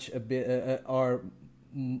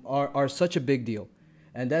are such a big deal,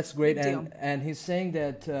 and that's great. And he's saying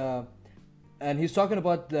that, and he's talking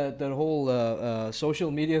about the whole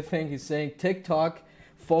social media thing. He's saying TikTok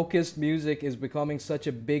focused music is becoming such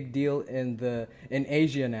a big deal in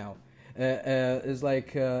Asia now. is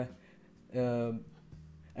like uh,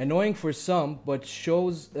 annoying for some, but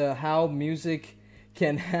shows how music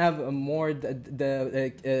can have a more that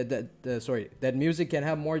music can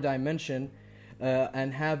have more dimension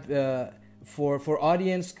and have for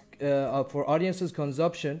audiences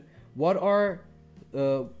consumption. What are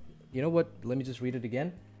you know what? Let me just read it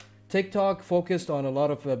again. TikTok focused on a lot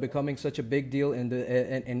of becoming such a big deal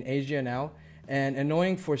in Asia now, and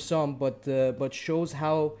annoying for some, but shows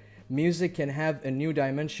how music can have a new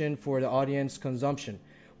dimension for the audience consumption.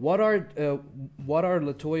 What are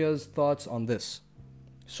Latoya's thoughts on this?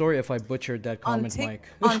 Sorry if I butchered that comment, Mike.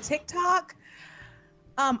 On TikTok,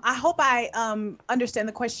 I hope I understand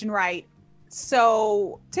the question right.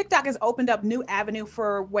 So TikTok has opened up new avenue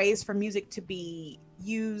for ways for music to be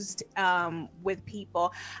used with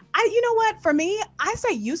people. You know what, for me, I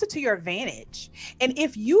say use it to your advantage. And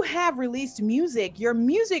if you have released music, your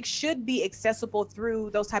music should be accessible through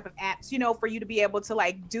those type of apps, you know, for you to be able to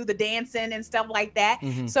like do the dancing and stuff like that.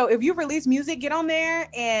 Mm-hmm. So if you release music, get on there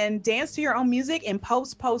and dance to your own music and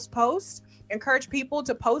post. Encourage people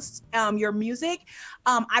to post your music.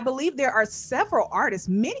 I believe there are several artists,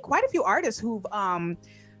 quite a few artists who've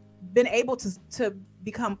been able to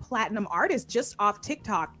become platinum artists just off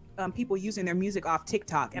TikTok. People using their music off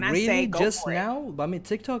TikTok, and really? I say go just for now? It. I mean,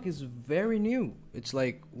 TikTok is very new. It's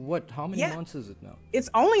like what? How many months is it now? It's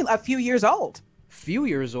only a few years old. Few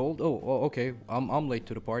years old? Oh, okay. I'm late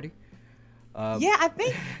to the party. Yeah,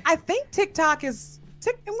 I think TikTok is.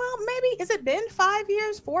 Well, maybe has it been 5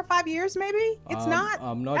 years, 4 or 5 years? Maybe it's not.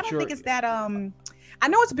 I'm not sure. I don't think it's that. I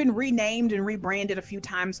know it's been renamed and rebranded a few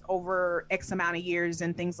times over X amount of years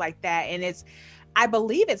and things like that. And I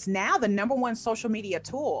believe it's now the #1 social media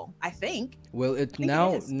tool. I think. Well,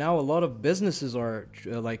 now a lot of businesses are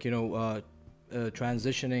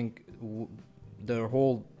transitioning their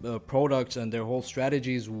whole products and their whole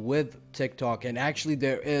strategies with TikTok. And actually,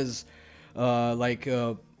 there is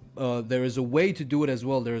there is a way to do it as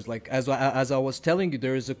well. There's like, as I was telling you,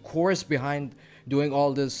 there is a course behind doing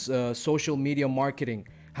all this social media marketing,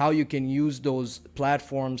 how you can use those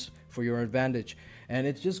platforms for your advantage. And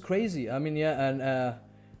it's just crazy. I mean, yeah,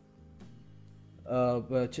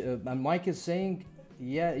 and Mike is saying,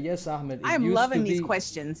 yes, Ahmed. I'm loving these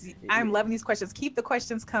questions. I'm loving these questions. Keep the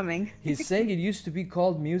questions coming. He's saying it used to be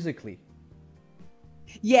called Musically.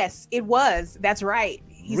 Yes, it was. That's right.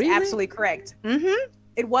 He's really? Absolutely correct. Mm-hmm.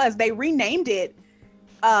 It was. They renamed it.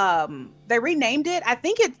 I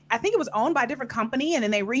think it was owned by a different company, and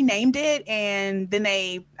then they renamed it, and then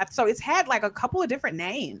so it's had like a couple of different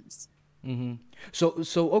names. Mm-hmm.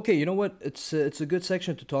 So okay, you know what? It's a good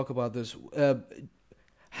section to talk about this.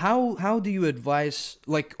 How do you advise?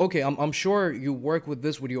 Like, okay, I'm sure you work with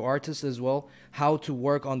this with your artists as well. How to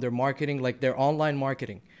work on their marketing, like their online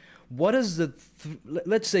marketing. What is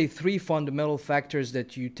let's say 3 fundamental factors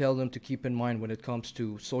that you tell them to keep in mind when it comes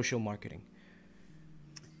to social marketing?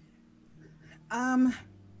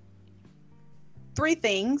 3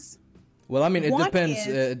 things. Well, I mean, it depends.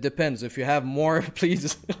 It depends. If you have more,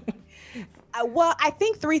 please. Well, I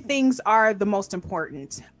think 3 things are the most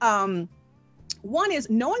important. One is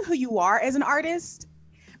knowing who you are as an artist,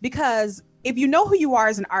 because if you know who you are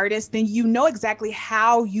as an artist, then you know exactly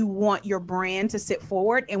how you want your brand to sit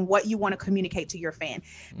forward and what you want to communicate to your fan.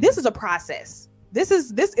 This is a process. This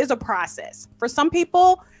is a process. For some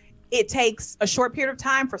people, it takes a short period of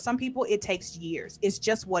time. For some people, it takes years. It's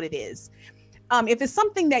just what it is. If it's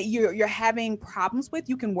something that you're having problems with,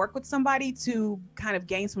 you can work with somebody to kind of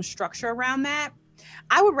gain some structure around that.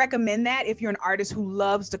 I would recommend that if you're an artist who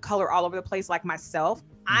loves to color all over the place like myself.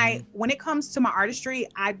 When it comes to my artistry,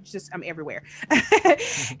 I'm everywhere.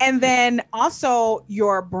 And then also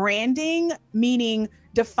your branding, meaning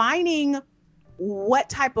defining what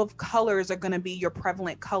type of colors are going to be your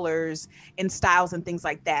prevalent colors and styles and things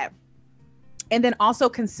like that. And then also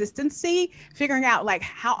consistency, figuring out like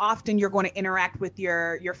how often you're going to interact with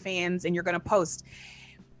your fans and you're going to post.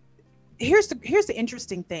 Here's the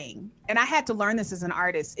interesting thing, and I had to learn this as an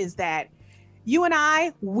artist, is that you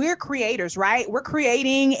and we're creators, right? We're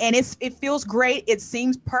creating, and it feels great. It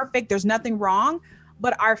seems perfect. There's nothing wrong,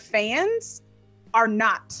 but our fans are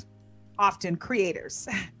not often creators.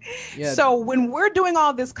 Yeah. So when we're doing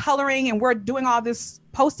all this coloring and we're doing all this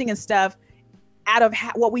posting and stuff out of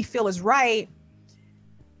what we feel is right,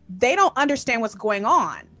 they don't understand what's going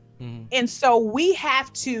on. Mm-hmm. And so we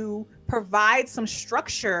have to provide some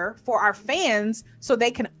structure for our fans so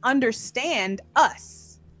they can understand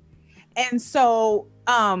us. And so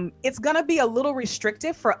it's going to be a little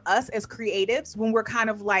restrictive for us as creatives when we're kind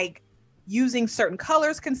of like using certain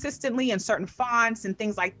colors consistently and certain fonts and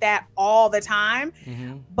things like that all the time.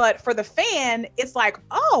 But for the fan, it's like,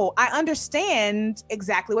 oh, I understand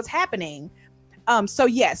exactly what's happening. So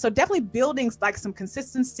yeah, so definitely building like some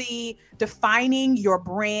consistency, defining your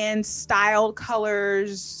brand, style,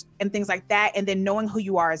 colors, and things like that, and then knowing who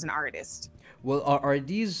you are as an artist. Well, are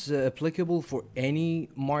these applicable for any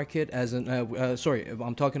market? As an sorry,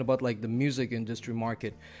 I'm talking about like the music industry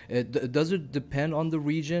market. Does it depend on the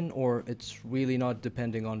region, or it's really not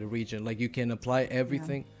depending on the region? Like you can apply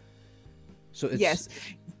everything. Yeah. So it's, yes,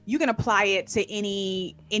 you can apply it to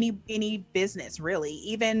any business, really,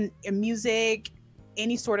 even in music,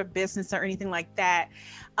 any sort of business or anything like that.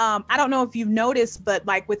 I don't know if you've noticed, but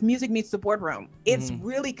like with Music Meets the Boardroom, it's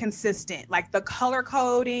really consistent. Like the color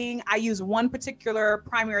coding, I use one particular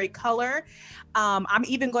primary color. I'm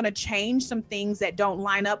even going to change some things that don't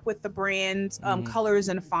line up with the brand colors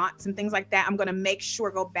and fonts and things like that. I'm going to make sure,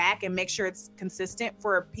 go back and make sure it's consistent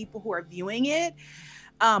for people who are viewing it.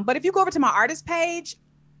 But if you go over to my artist page,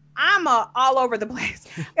 I'm all over the place.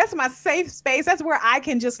 That's my safe space. That's where I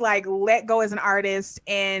can just like let go as an artist.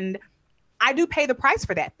 And I do pay the price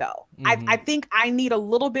for that though. I think I need a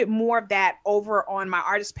little bit more of that over on my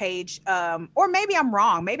artist page. Or maybe I'm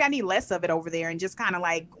wrong. Maybe I need less of it over there and just kind of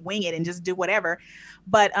like wing it and just do whatever.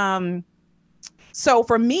 But so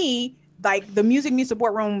for me, like the Music Meets the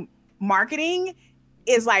Boardroom marketing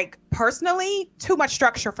is like personally too much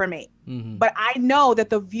structure for me. But I know that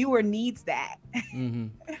the viewer needs that. You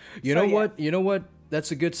know what? You know what? That's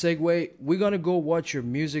a good segue. We're going to go watch your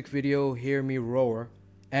music video, Hear Me Roar.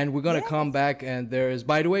 And we're going to come back, and there is,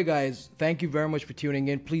 by the way, guys, thank you very much for tuning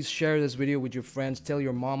in. Please share this video with your friends. Tell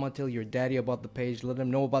your mama, tell your daddy about the page. Let them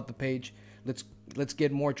know about the page. Let's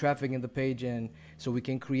get more traffic in the page, and so we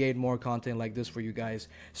can create more content like this for you guys.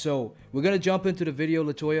 So we're going to jump into the video,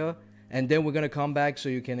 Latoya, and then we're going to come back so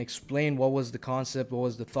you can explain what was the concept, what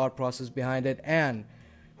was the thought process behind it. And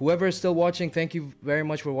whoever is still watching, thank you very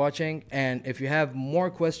much for watching. And if you have more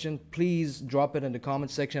questions, please drop it in the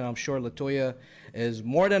comment section. I'm sure Latoya is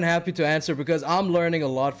more than happy to answer, because I'm learning a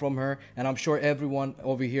lot from her, and I'm sure everyone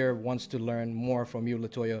over here wants to learn more from you,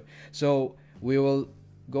 Latoya. So we will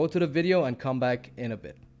go to the video and come back in a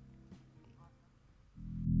bit.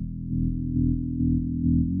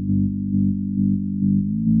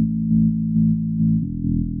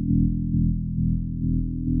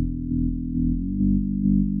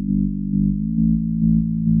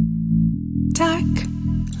 Dark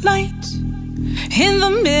light in the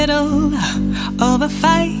middle of a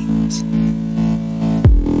fight.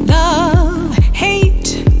 Love,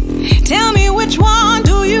 hate, tell me which one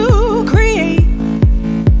do you create?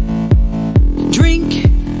 Drink,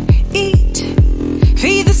 eat,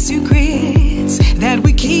 feed the secrets that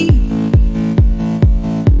we keep.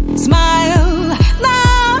 Smile,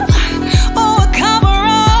 laugh, or cover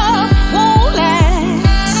up won't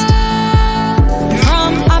last.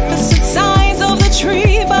 From opposite sides of the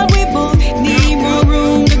tree, but we both need more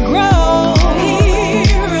room to grow.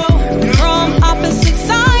 From opposite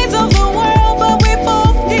sides of the world, but we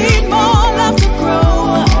both need more love to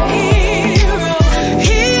grow.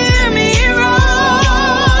 Hear me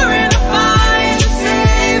roar in a fire to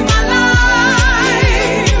save my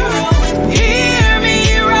life. Hear me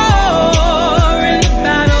roar in the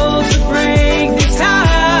battle to break the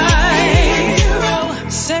tide.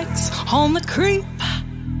 Sex on the creep.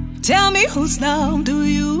 Tell me, whose love do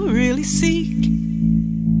you really seek?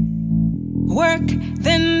 Work,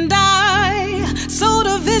 then die. So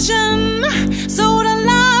the vision, so the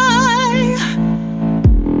lie.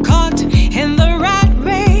 Caught in the rat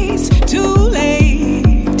race, too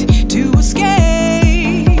late to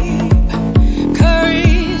escape.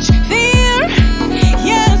 Courage, fear,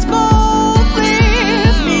 yes, both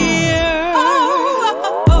live near.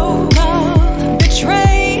 Love,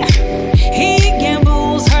 betray, he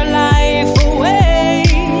gambles her life away.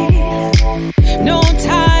 No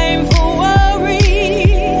time for worry,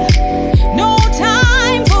 no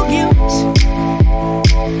time for guilt.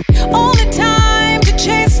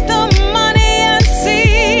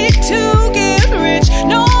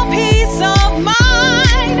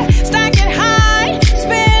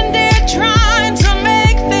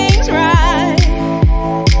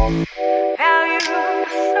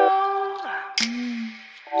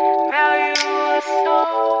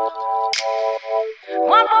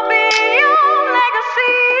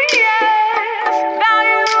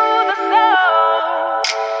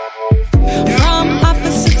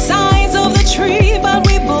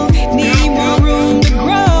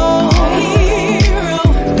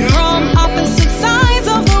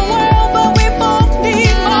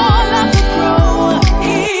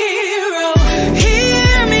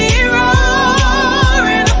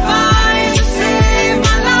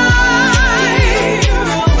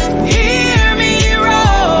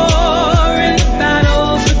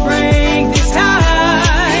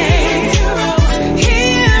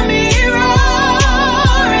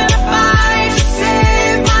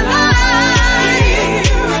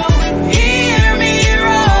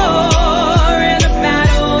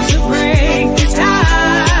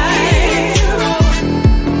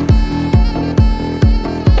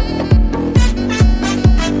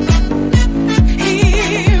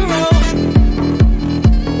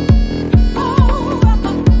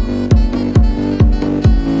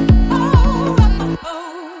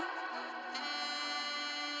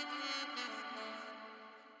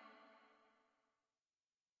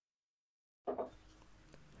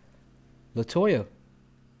 Latoya,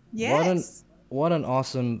 Yes. what an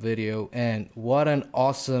awesome video and what an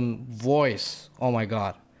awesome voice. Oh my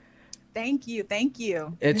God. Thank you. Thank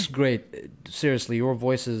you. It's great. Seriously, your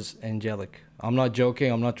voice is angelic. I'm not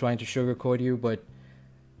joking. I'm not trying to sugarcoat you, but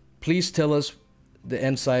please tell us the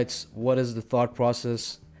insights. What is the thought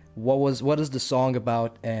process? What is the song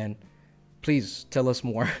about? And please tell us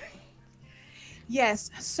more. Yes.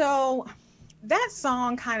 So that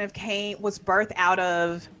song kind of was birthed out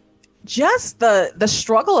of just the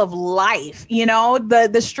struggle of life,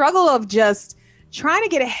 the struggle of just trying to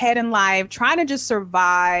get ahead in life, trying to just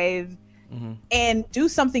survive and do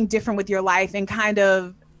something different with your life and kind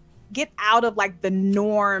of get out of like the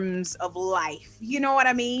norms of life. You know what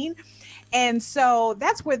I mean? And so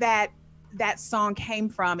that's where that song came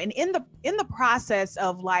from. And in the process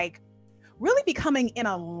of like really becoming in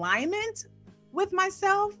alignment with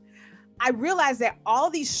myself, I realized that all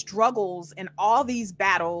these struggles and all these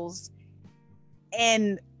battles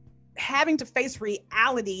and having to face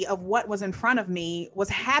reality of what was in front of me was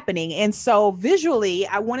happening. And so visually,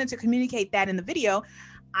 I wanted to communicate that in the video.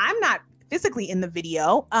 I'm not physically in the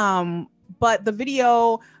video, but the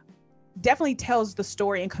video definitely tells the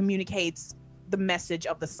story and communicates the message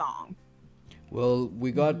of the song. Well,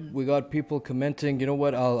 we got people commenting. You know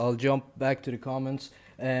what? I'll jump back to the comments.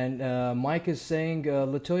 And Mike is saying,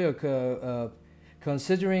 Latoya,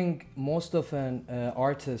 considering most of an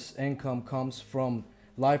artist's income comes from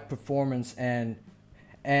live performance and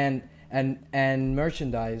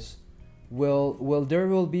merchandise, will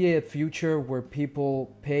there be a future where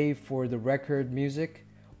people pay for the record music,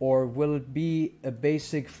 or will it be a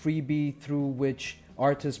basic freebie through which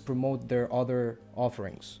artists promote their other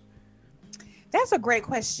offerings? That's a great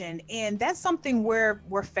question. And that's something we're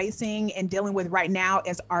facing and dealing with right now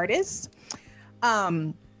as artists.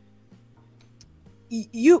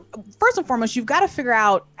 You first and foremost, you've got to figure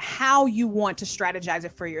out how you want to strategize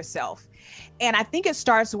it for yourself. And I think it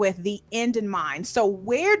starts with the end in mind. So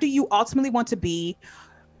where do you ultimately want to be?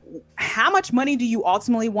 How much money do you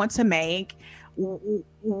ultimately want to make?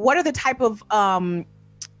 What are the type of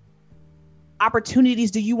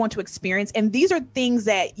opportunities do you want to experience? And these are things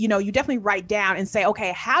that, you definitely write down and say,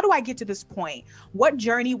 okay, how do I get to this point? What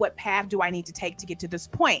journey, what path do I need to take to get to this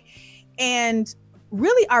point? And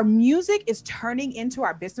really, our music is turning into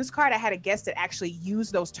our business card. I had a guest that actually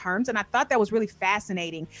used those terms, and I thought that was really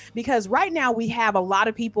fascinating, because right now we have a lot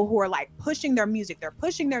of people who are like pushing their music. They're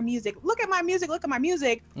pushing their music. Look at my music. Look at my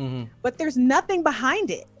music. But there's nothing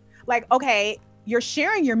behind it. Like, okay, you're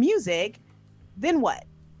sharing your music. Then what?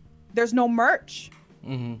 There's no merch.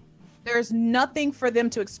 There's nothing for them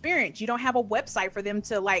to experience. You don't have a website for them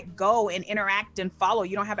to like go and interact and follow.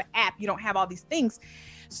 You don't have an app. You don't have all these things.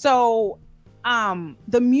 So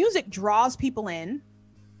the music draws people in,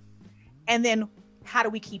 and then how do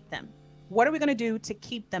we keep them? What are we going to do to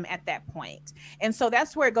keep them at that point? And so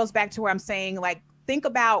that's where it goes back to where I'm saying, like, think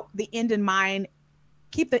about the end in mind,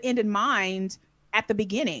 keep the end in mind at the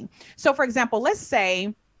beginning. So for example, let's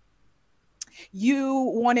say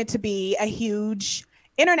you wanted to be a huge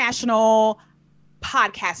international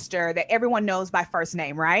podcaster that everyone knows by first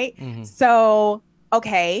name, right? So,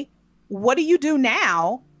 okay, what do you do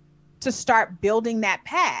now to start building that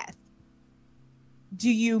path?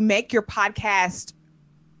 Do you make your podcast,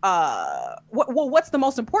 what's the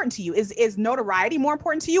most important to you? Is notoriety more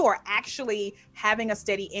important to you, or actually having a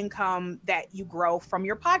steady income that you grow from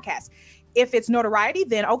your podcast? If it's notoriety,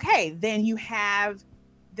 then okay, then you have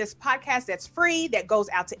this podcast that's free, that goes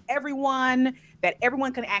out to everyone, that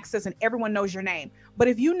everyone can access and everyone knows your name. But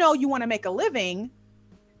if you know you want to make a living,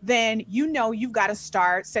 then you've got to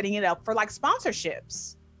start setting it up for like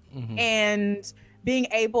sponsorships and being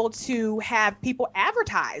able to have people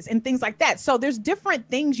advertise and things like that. So there's different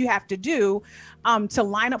things you have to do to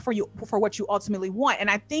line up for what you ultimately want. And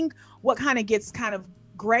I think what kind of gets kind of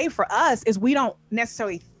gray for us is we don't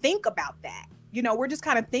necessarily think about that. We're just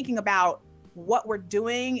kind of thinking about what we're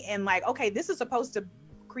doing and like, okay, this is supposed to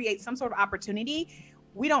create some sort of opportunity.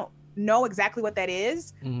 We don't know exactly what that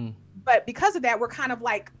is, but because of that, we're kind of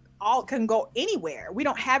like all can go anywhere. We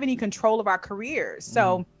don't have any control of our careers.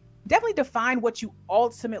 So definitely define what you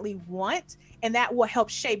ultimately want, and that will help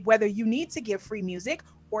shape whether you need to give free music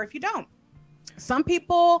or if you don't. Some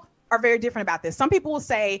people are very different about this. Some people will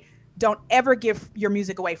say, don't ever give your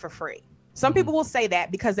music away for free. Some people will say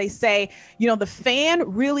that because they say,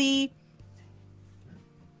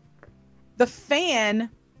 the fan,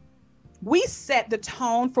 we set the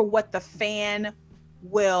tone for what the fan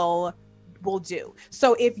will do.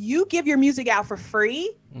 So if you give your music out for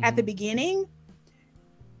free at the beginning,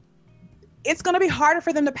 it's going to be harder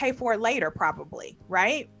for them to pay for it later, probably,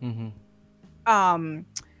 right?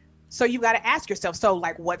 So you got to ask yourself, so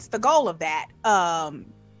like, what's the goal of that?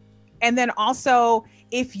 And then also,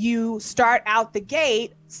 if you start out the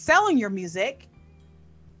gate selling your music,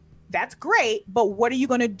 that's great. But what are you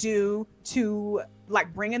going to do to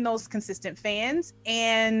like bring in those consistent fans?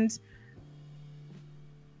 And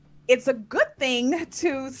it's a good thing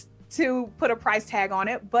to put a price tag on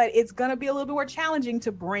it, but it's going to be a little bit more challenging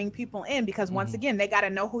to bring people in, because once again, they got to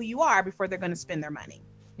know who you are before they're going to spend their money.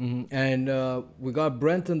 And we got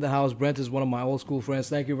Brent in the house. Brent is one of my old school friends.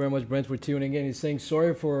 Thank you very much, Brent, for tuning in. He's saying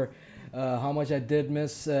sorry for how much I did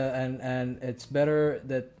miss, and it's better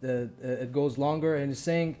that it goes longer. And he's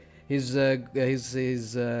saying he's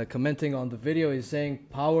commenting on the video. He's saying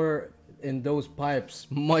power in those pipes.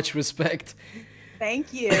 Much respect.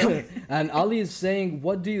 Thank you. And Ali is saying,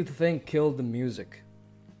 what do you think killed the music?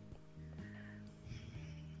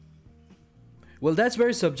 Well, that's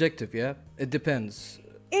very subjective, yeah? It depends.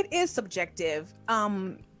 It is subjective.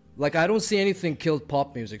 Like, I don't see anything killed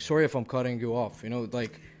pop music. Sorry if I'm cutting you off, you know,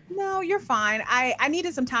 like... No, you're fine. I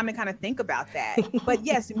needed some time to kind of think about that. But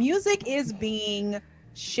yes, music is being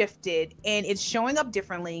shifted and it's showing up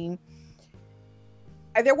differently.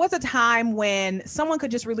 There was a time when someone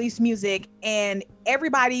could just release music and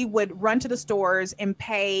everybody would run to the stores and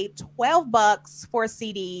pay $12 for a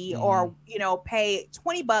CD, or, you know, pay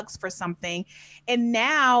 $20 for something. And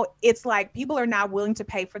now it's like people are not willing to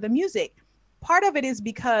pay for the music. Part of it is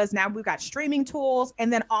because now we've got streaming tools.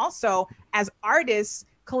 And then also as artists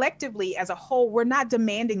collectively as a whole, we're not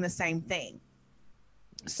demanding the same thing.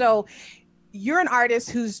 So you're an artist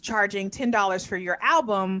who's charging $10 for your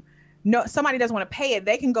album. No, somebody doesn't want to pay it,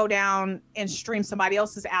 they can go down and stream somebody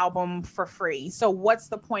else's album for free. So what's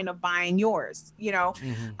the point of buying yours? You know,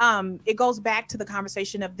 it goes back to the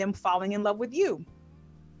conversation of them falling in love with you,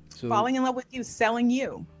 falling in love with you, selling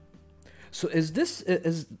you. So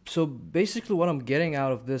so basically what I'm getting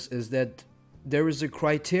out of this is that there is a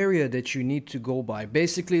criteria that you need to go by.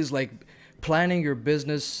 Basically, it's like planning your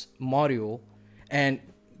business module and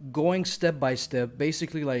going step by step,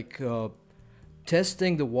 basically like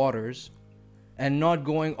testing the waters and not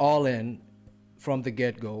going all in from the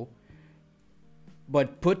get-go,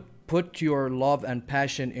 but put your love and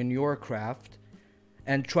passion in your craft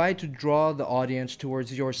and try to draw the audience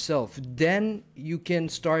towards yourself. Then you can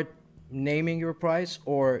start naming your price,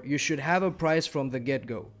 or you should have a price from the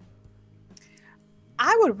get-go.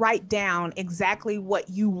 I would write down exactly what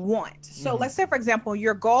you want. So let's say, for example,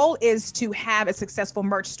 your goal is to have a successful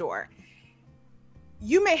merch store.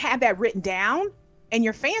 You may have that written down and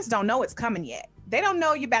your fans don't know it's coming yet. They don't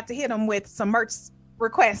know you're about to hit them with some merch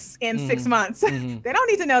requests in 6 months. They don't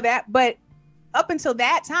need to know that. But up until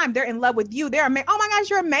that time, they're in love with you. They're oh my gosh,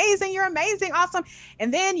 you're amazing. You're amazing. Awesome.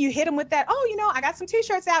 And then you hit them with that. Oh, you know, I got some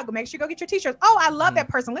t-shirts out. Go make sure you go get your t-shirts. Oh, I love that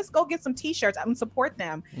person. Let's go get some t-shirts and support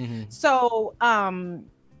them. So,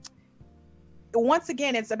 once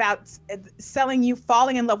again, it's about selling you,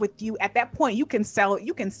 falling in love with you. At that point, you can sell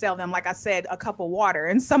them, like I said, a cup of water,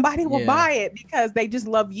 and somebody will buy it because they just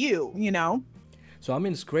love you, you know? So, I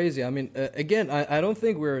mean, it's crazy. I mean, again, I don't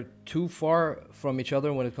think we're too far from each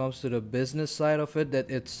other when it comes to the business side of it, that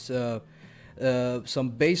it's some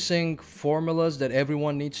basic formulas that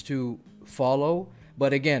everyone needs to follow.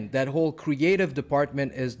 But again, that whole creative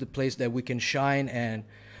department is the place that we can shine, and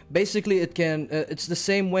basically it's the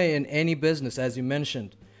same way in any business, as you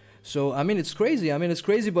mentioned. So, I mean, it's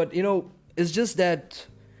crazy. But, you know, it's just that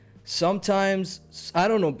sometimes, I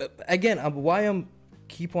don't know, again, why I'm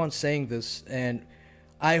keep on saying this, and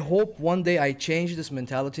I hope one day I change this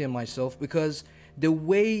mentality in myself, because the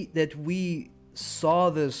way that we saw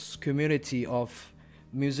this community of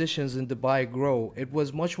musicians in Dubai grow, it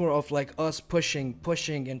was much more of like us pushing.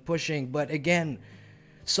 But again,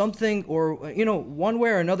 something, or you know, one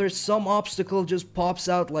way or another, some obstacle just pops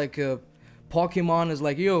out, like a Pokemon is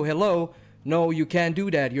like, yo, hello, no, you can't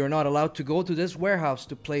do that. You're not allowed to go to this warehouse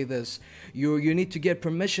to play this. You need to get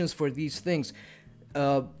permissions for these things.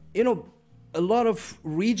 You know, a lot of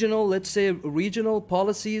regional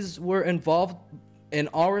policies were involved in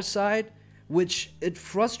our side, which it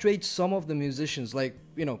frustrates some of the musicians. Like,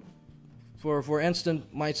 you know, for instance,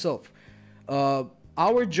 myself,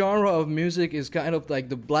 our genre of music is kind of like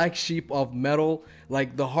the black sheep of metal.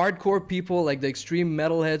 Like the hardcore people, like the extreme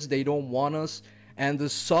metalheads, they don't want us, and the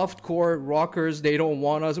softcore rockers, they don't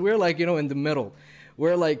want us. We're like, you know, in the middle.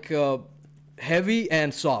 We're like heavy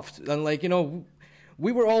and soft, and like, you know,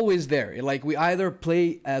 we were always there. Like, we either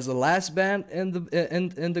play as a last band in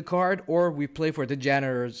the card, or we play for the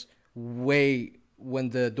janitors way when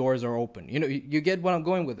the doors are open. You know, you get what I'm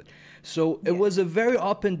going with it. So it was a very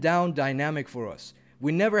up and down dynamic for us.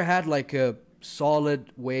 We never had like a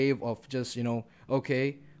solid wave of just, you know,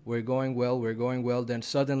 okay, we're going well, we're going well. Then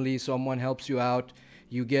suddenly someone helps you out,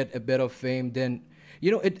 you get a bit of fame. Then,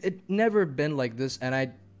 it never been like this. And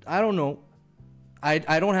I don't know.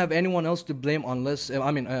 I don't have anyone else to blame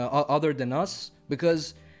other than us,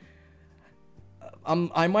 because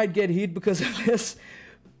I might get heat because of this.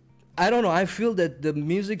 I don't know. I feel that the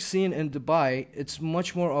music scene in Dubai, it's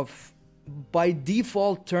much more of, by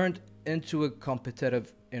default, turned into a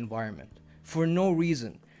competitive environment for no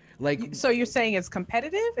reason. Like, so you're saying it's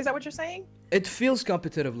competitive? Is that what you're saying? It feels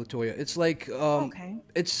competitive, Latoya. It's like, okay.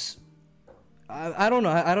 It's, I don't know.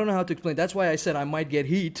 I don't know how to explain. That's why I said I might get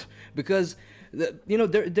heat, because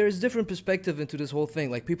there's different perspective into this whole thing.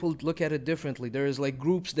 Like, people look at it differently. There's like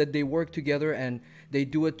groups that they work together and they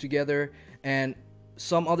do it together, and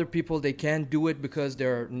some other people, they can't do it because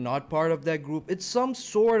they're not part of that group. It's some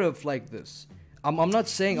sort of like this. I'm not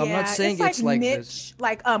saying it's like niche, this.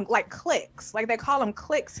 Like cliques. Like they call them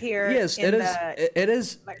cliques here. Yes, it is. It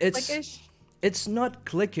is. Like It's cliquish? it's not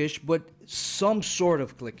cliquish, but some sort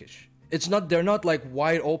of cliquish. It's not. They're not like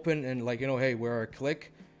wide open and like, hey, we're a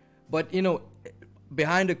clique. But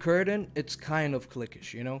behind the curtain, it's kind of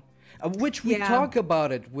cliquish. Which we talk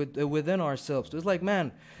about it within ourselves. It's like,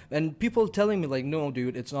 man, and people telling me like, no,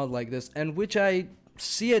 dude, it's not like this, and which I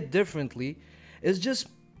see it differently. It's just,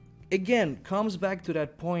 again, comes back to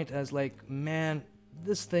that point as like, man,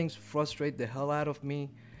 this things frustrate the hell out of me.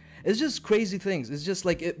 It's just crazy things. It's just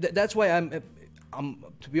like that's why I'm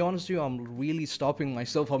to be honest with you, I'm really stopping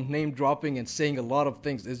myself. I'm name dropping and saying a lot of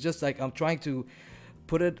things. It's just like I'm trying to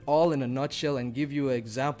put it all in a nutshell and give you an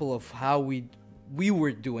example of how we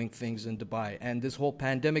were doing things in Dubai, and this whole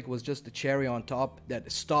pandemic was just the cherry on top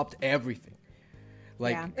that stopped everything.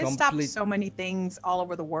 Like, it stopped so many things all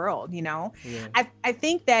over the world. I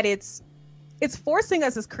think that it's forcing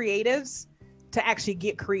us as creatives to actually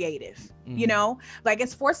get creative. Like,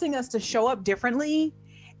 it's forcing us to show up differently.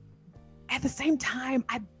 At the same time,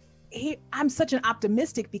 I'm such an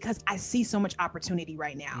optimistic because I see so much opportunity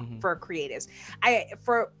right now for creatives.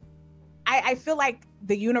 I feel like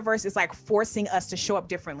the universe is like forcing us to show up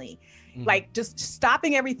differently, like just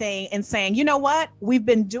stopping everything and saying, you know what, we've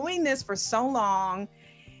been doing this for so long.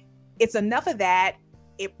 It's enough of that.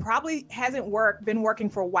 It probably hasn't been working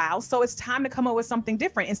for a while. So it's time to come up with something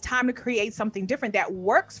different. It's time to create something different that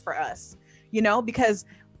works for us, because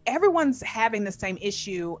everyone's having the same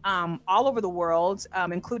issue all over the world,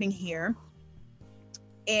 including here.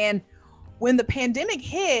 And when the pandemic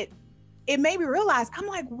hit, it made me realize, I'm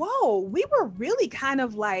like, whoa, we were really kind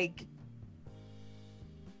of like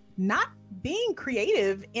not being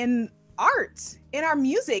creative in art, in our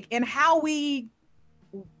music, and how we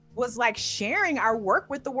was like sharing our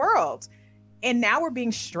work with the world. And now we're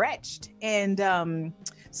being stretched. And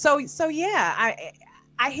so yeah,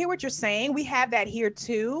 I hear what you're saying. We have that here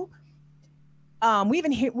too. We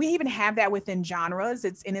even have that within genres.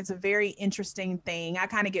 It's a very interesting thing. I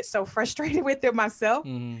kind of get so frustrated with it myself.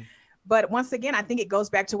 But once again, I think it goes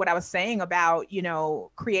back to what I was saying about,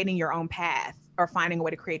 creating your own path or finding a way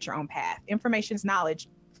to create your own path. Information is knowledge.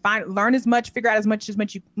 Learn as much, figure out as much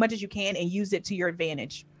as you can, and use it to your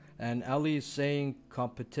advantage. And Ali is saying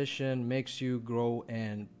competition makes you grow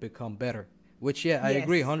and become better, which, I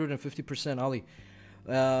agree, 150%, Ali.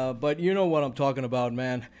 But you know what I'm talking about,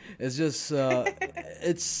 man. It's just,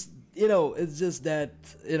 it's just that,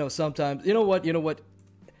 sometimes, you know what?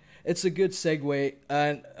 It's a good segue,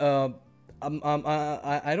 and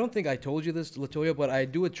I don't think I told you this, Latoya, but I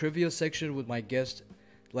do a trivia section with my guest.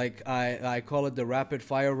 Like, I call it the rapid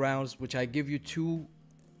fire rounds, which I give you two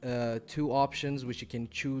options, which you can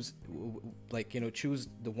choose, choose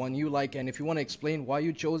the one you like, and if you want to explain why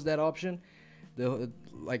you chose that option,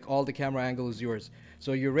 all the camera angle is yours.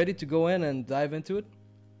 So you're ready to go in and dive into it?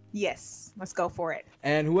 Yes, let's go for it.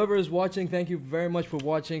 And whoever is watching, thank you very much for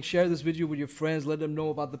watching. Share this video with your friends. Let them know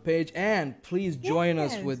about the page. And please join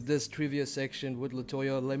us with this trivia section with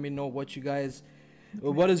Latoya. Let me know what you guys...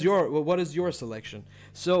 What is your selection?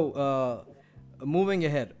 So, moving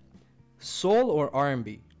ahead. Soul or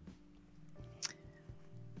R&B?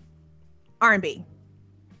 R&B.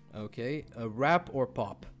 Okay. Rap or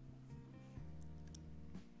pop?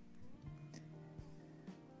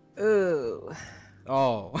 Ooh.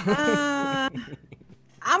 Oh.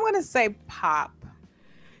 I'm gonna say pop.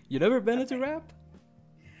 You never been into rap?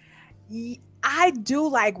 I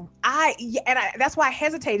do that's why I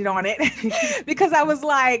hesitated on it because I was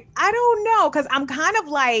like, I don't know, because I'm kind of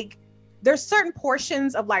like, there's certain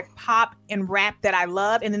portions of like pop and rap that I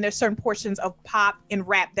love, and then there's certain portions of pop and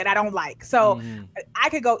rap that I don't like. So I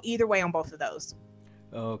could go either way on both of those.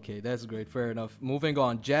 Okay, that's great. Fair enough. Moving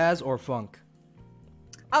on. Jazz or funk?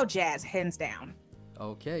 Oh, jazz, hands down.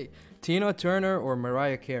 Okay. Tina Turner or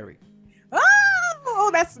Mariah Carey? Oh,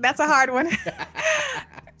 that's a hard one.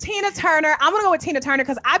 Tina Turner. I'm gonna go with Tina Turner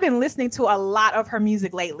because I've been listening to a lot of her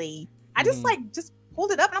music lately. I just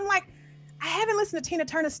pulled it up and I'm like, I haven't listened to Tina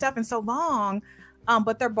Turner stuff in so long.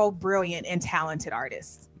 But they're both brilliant and talented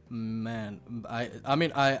artists. Man, I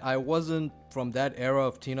mean I wasn't from that era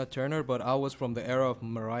of Tina Turner, but I was from the era of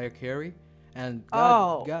Mariah Carey, and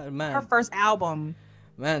man, her first album.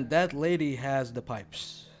 Man, that lady has the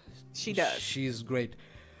pipes. She does. She's great.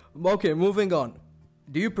 Okay, moving on.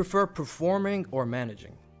 Do you prefer performing or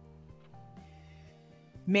managing?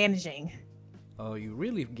 Managing. Oh, you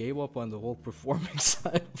really gave up on the whole performing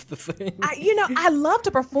side of the thing. I love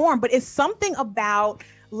to perform, but it's something about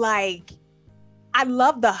like, I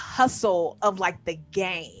love the hustle of like the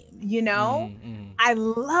game, I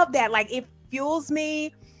love that. Like it fuels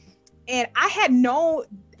me. And I had no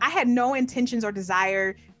intentions or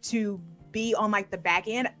desire to be on like the back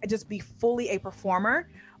end, just be fully a performer.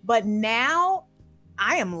 But now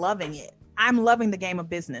I am loving it. I'm loving the game of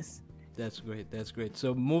business. That's great. That's great.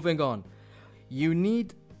 So moving on. You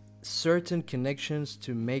need certain connections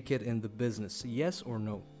to make it in the business. Yes or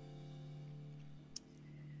no?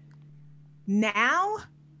 Now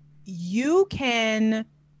you can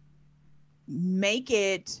make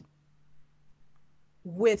it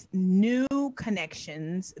with new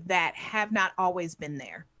connections that have not always been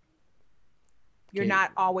there. You're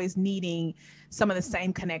not always needing some of the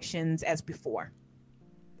same connections as before.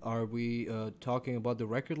 Are we talking about the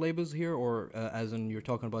record labels here, or as in you're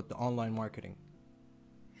talking about the online marketing?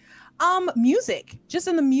 Music, just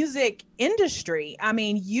in the music industry. I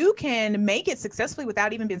mean, you can make it successfully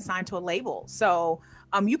without even being signed to a label. So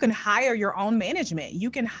you can hire your own management. You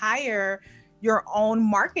can hire your own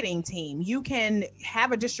marketing team. You can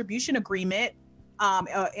have a distribution agreement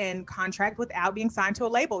and contract without being signed to a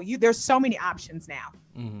label. There's so many options now.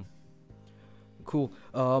 Mm-hmm. Cool.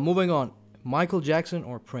 Moving on. Michael Jackson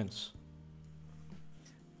or Prince?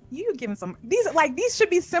 You give him some. These should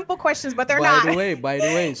be simple questions, but they're not. By the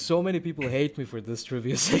way, so many people hate me for this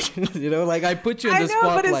trivia section. Like I put you in the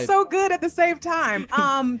spotlight. But it's so good at the same time.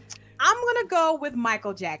 I'm gonna go with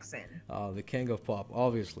Michael Jackson. Oh, the king of pop,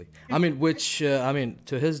 obviously. I mean,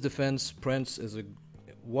 to his defense, Prince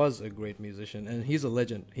was a great musician, and he's a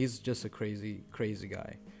legend. He's just a crazy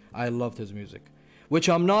guy. I loved his music. Which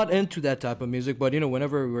I'm not into that type of music, but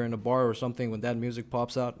whenever we're in a bar or something, when that music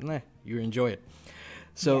pops out, you enjoy it.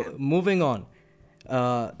 So moving on,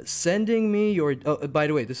 sending me your. By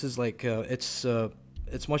the way, this is like it's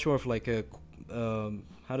much more of like a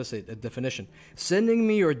how to say it, a definition. Sending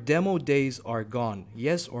me your demo days are gone.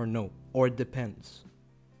 Yes or no, or depends.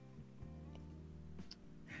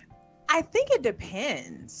 I think it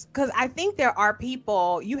depends, because I think there are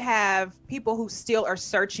people. You have people who still are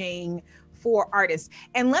searching for artists.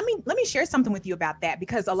 And let me share something with you about that,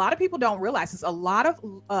 because a lot of people don't realize this. A lot of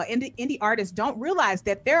indie artists don't realize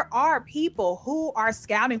that there are people who are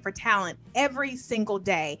scouting for talent every single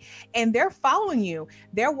day, and they're following you.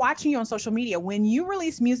 They're watching you on social media. When you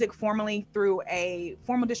release music formally through a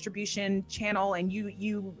formal distribution channel and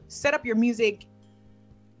you set up your music,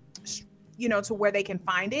 to where they can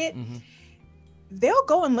find it, they'll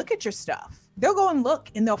go and look at your stuff. They'll go and look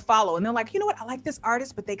and they'll follow, and they're like, you know what, I like this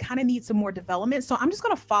artist, but they kind of need some more development. So I'm just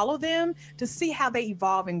going to follow them to see how they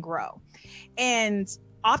evolve and grow. And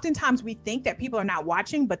oftentimes we think that people are not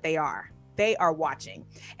watching, but they are. They are watching.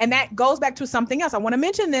 And that goes back to something else. I want to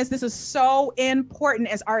mention this. This is so important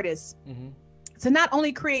as artists. To not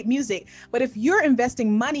only create music, but if you're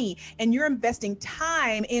investing money and you're investing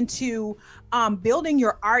time into building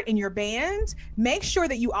your art and your band, make sure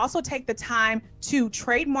that you also take the time to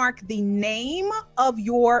trademark the name of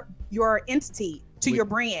your entity to your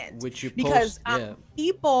brand. Which you post,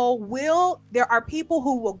 because there are people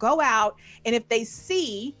who will go out, and if they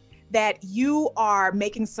see that you are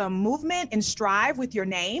making some movement and strive with your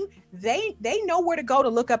name, they know where to go to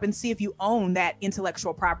look up and see if you own that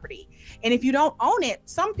intellectual property. And if you don't own it,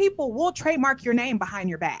 some people will trademark your name behind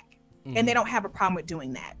your back, and they don't have a problem with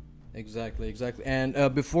doing that. Exactly.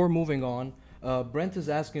 And before moving on, Brent is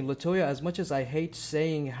asking, Latoya, as much as I hate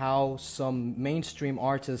saying how some mainstream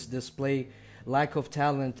artists display lack of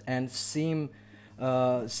talent and seem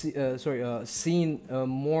seen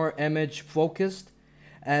more image focused,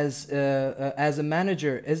 as a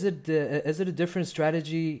manager, is it a different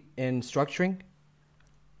strategy in structuring?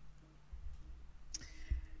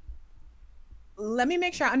 Let me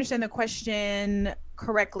make sure I understand the question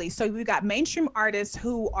correctly. So we've got mainstream artists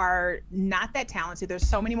who are not that talented. There's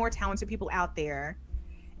so many more talented people out there.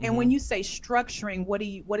 And when you say structuring,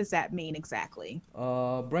 what does that mean exactly?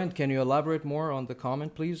 Brent, can you elaborate more on the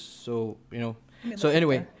comment, please? So, So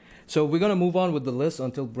anyway, so we're gonna move on with the list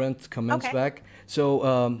until Brent comments back.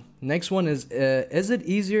 So next one is it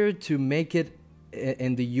easier to make it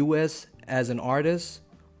in the U.S. as an artist,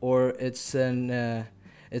 or it's an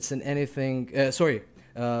anything? Sorry.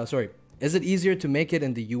 Is it easier to make it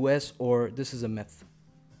in the U.S. or this is a myth?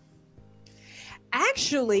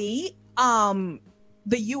 Actually, the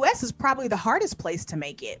U.S. is probably the hardest place to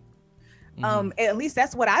make it. At least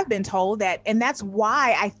that's what I've been told, and that's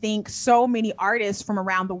why I think so many artists from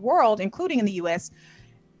around the world, including in the U.S.,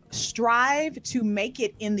 strive to make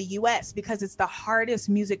it in the U.S. because it's the hardest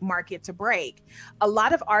music market to break. A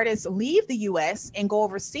lot of artists leave the U.S. and go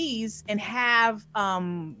overseas and have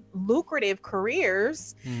lucrative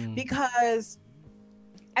careers because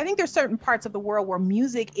I think there's certain parts of the world where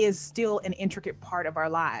music is still an intricate part of our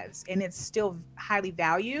lives and it's still highly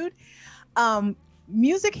valued.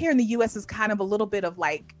 Music here in the U.S. is kind of a little bit of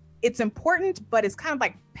like, it's important, but it's kind of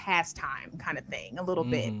like pastime kind of thing, a little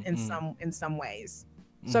bit in some ways.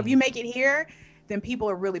 So if you make it here, then people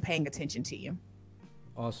are really paying attention to you.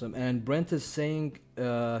 Awesome. And Brent is saying,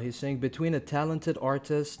 he's saying between a talented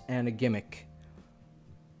artist and a gimmick.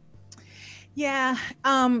 Yeah,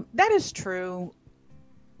 that is true.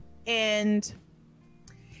 And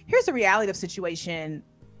here's the reality of the situation.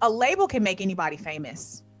 A label can make anybody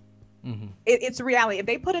famous. It's a reality. If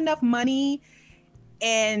they put enough money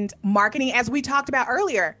and marketing, as we talked about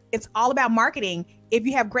earlier, it's all about marketing. If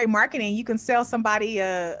you have great marketing, you can sell somebody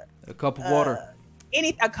a cup of water,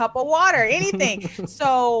 a cup of water, anything.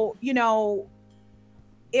 So, you know,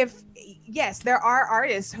 yes, there are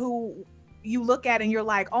artists who you look at and you're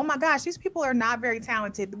like, oh my gosh, these people are not very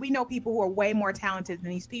talented. We know people who are way more talented than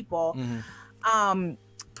these people. And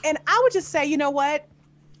I would just say, you know what?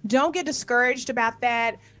 Don't get discouraged about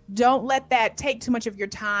that. Don't let that take too much of your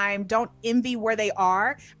time. Don't envy where they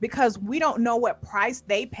are, because we don't know what price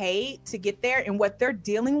they paid to get there and what they're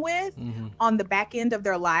dealing with on the back end of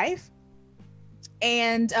their life.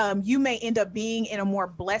 And you may end up being in a more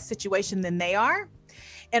blessed situation than they are.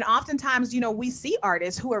 And oftentimes, you know, we see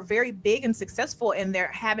artists who are very big and successful and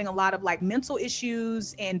they're having a lot of like mental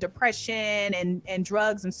issues and depression and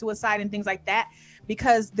drugs and suicide and things like that,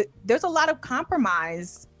 because there's a lot of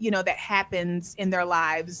compromise, you know, that happens in their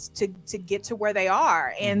lives to get to where they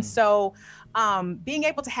are. And so being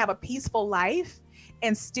able to have a peaceful life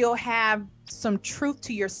and still have some truth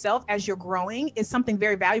to yourself as you're growing is something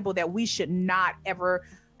very valuable that we should not ever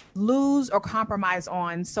lose or compromise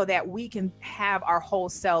on, so that we can have our whole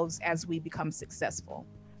selves as we become successful.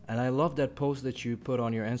 And I love that post that you put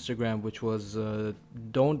on your Instagram, which was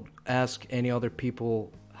don't ask any other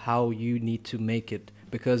people how you need to make it,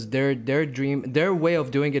 because their way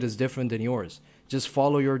of doing it is different than yours. Just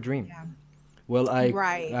follow your dream. Yeah. Well,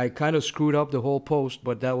 I kind of screwed up the whole post,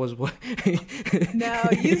 but that was what. No,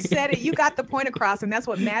 you said it. You got the point across, and that's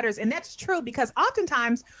what matters. And that's true, because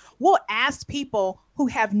oftentimes we'll ask people who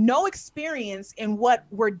have no experience in what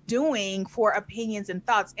we're doing for opinions and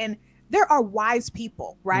thoughts. And there are wise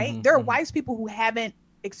people, right? There are wise people who haven't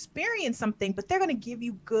experienced something, but they're going to give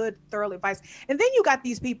you good, thorough advice. And then you got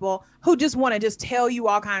these people who just want to just tell you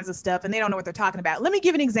all kinds of stuff and they don't know what they're talking about. Let me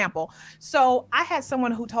give an example. So I had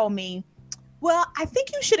someone who told me, well, I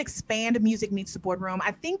think you should expand Music Meets the Boardroom.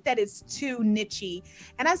 I think that it's too nichey.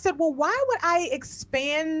 And I said, well, why would I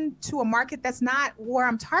expand to a market that's not where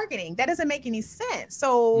I'm targeting? That doesn't make any sense.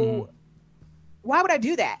 So why would I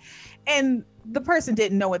do that? And the person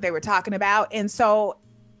didn't know what they were talking about. And so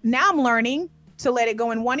now I'm learning to let it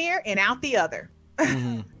go in one ear and out the other.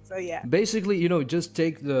 So yeah. Basically, you know, just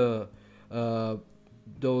take the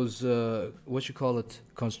those what you call it,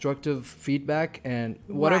 constructive feedback, and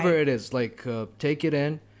whatever it is, like take it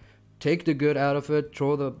in, take the good out of it,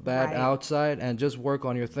 throw the bad outside, and just work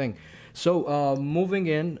on your thing. So moving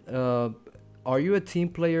in, are you a team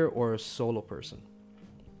player or a solo person?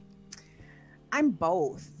 I'm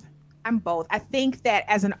both. I think that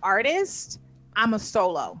as an artist, I'm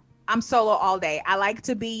solo all day. I like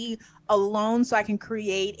to be alone so I can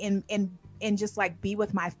create and just like be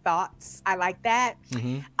with my thoughts. I like that.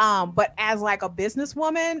 But as like a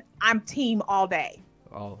businesswoman, I'm team all day.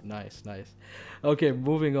 Oh, nice. Okay,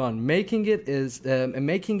 moving on. Making it as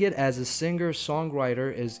a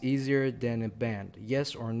singer-songwriter is easier than a band.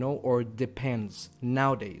 Yes or no, or depends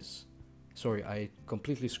nowadays? Sorry, I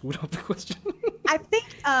completely screwed up the question. I think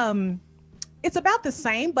it's about the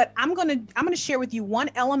same, but I'm gonna share with you one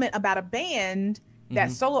element about a band that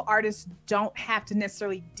solo artists don't have to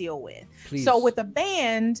necessarily deal with. Please. So with a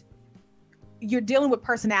band, you're dealing with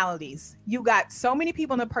personalities. You got so many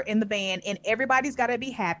people in the band, and everybody's got to be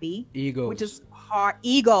happy. Egos. Which is hard.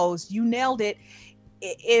 Egos. You nailed it.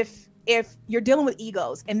 If if you're dealing with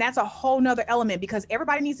egos, and that's a whole nother element, because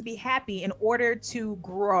everybody needs to be happy in order to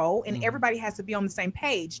grow, and everybody has to be on the same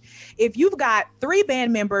page. If you've got 3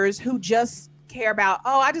 band members who just care about,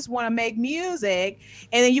 oh, I just want to make music,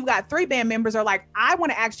 and then you've got 3 band members are like, I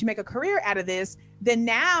want to actually make a career out of this, then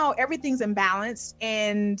now everything's imbalanced,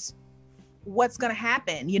 and what's going to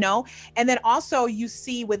happen, you know? And then also you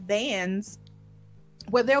see with bands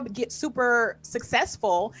where they'll get super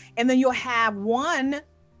successful, and then you'll have one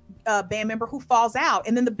band member who falls out,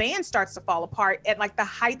 and then the band starts to fall apart at like the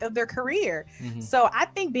height of their career. So I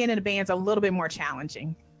think being in a band's a little bit more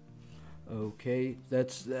challenging. Okay,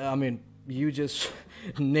 I mean, you just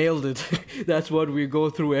nailed it. That's what we go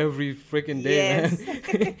through every freaking day,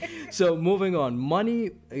 man. So moving on,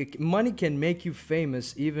 money can make you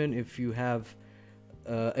famous even if you have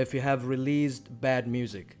released bad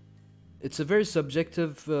music. It's a very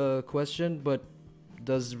subjective question, but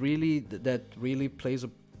does that really plays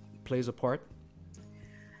a part?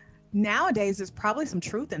 Nowadays, there's probably some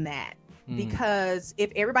truth in that, because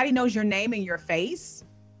if everybody knows your name and your face,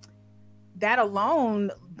 that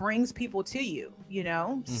alone brings people to you, you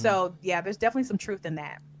know? So yeah, there's definitely some truth in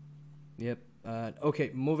that. Yep.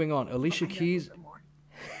 Okay, moving on. Alicia Keys.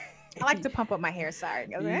 I like to pump up my hair.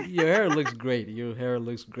 Sorry. Okay. Your hair looks great. Your hair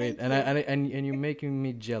looks great, and you're making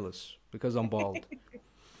me jealous because I'm bald.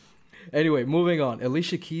 Anyway, moving on.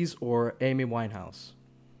 Alicia Keys or Amy Winehouse?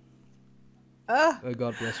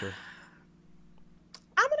 God bless her.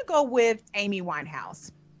 I'm gonna go with Amy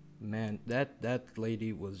Winehouse. Man, that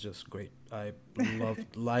lady was just great. I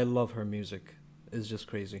love her music. It's just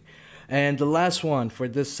crazy. And the last one for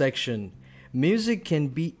this section: music can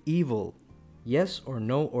be evil. Yes or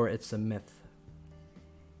no, or it's a myth?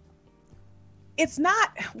 It's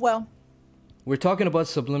not. Well, we're talking about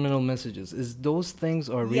subliminal messages. Is those things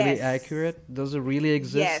are really accurate? Does it really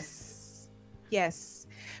exist? Yes.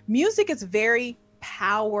 Music is very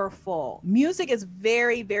powerful. Music is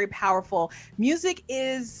very, very powerful. Music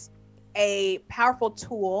is a powerful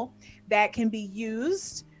tool that can be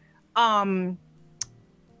used.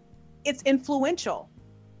 It's influential.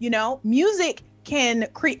 You know, music can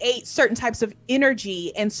create certain types of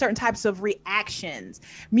energy and certain types of reactions.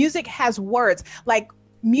 Music has words. Like,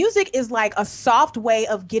 music is like a soft way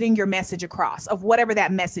of getting your message across, of whatever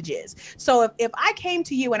that message is. So if I came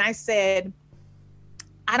to you and I said,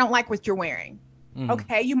 I don't like what you're wearing,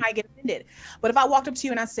 okay, you might get offended. But if I walked up to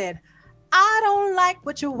you and I said, I don't like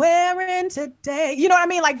what you're wearing today, you know what I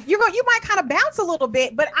mean? Like, you might kind of bounce a little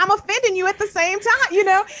bit, but I'm offending you at the same time, you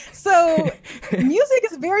know? So music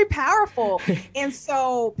is very powerful. And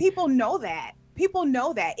so people know that. People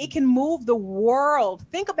know that it can move the world.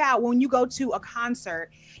 Think about when you go to a concert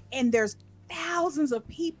and there's thousands of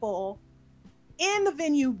people in the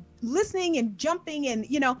venue listening and jumping, and,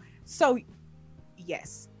 you know, so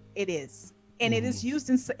yes, it is. And it is used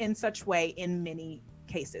in such way in many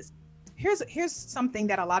cases. Here's something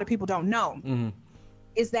that a lot of people don't know,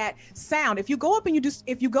 is that sound. If you go and you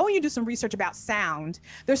do some research about sound,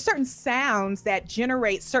 there's certain sounds that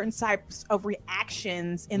generate certain types of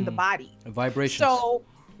reactions in the body. Vibrations. So,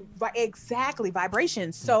 exactly,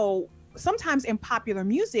 vibrations. So sometimes in popular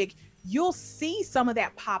music, you'll see some of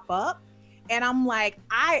that pop up, and I'm like,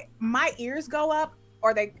 my ears go up,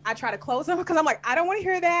 or I try to close them, because I'm like, I don't want to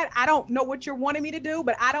hear that. I don't know what you're wanting me to do,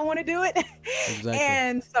 but I don't want to do it. Exactly.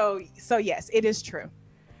 And so yes, it is true.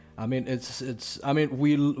 I mean, I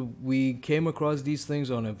mean, we came across these things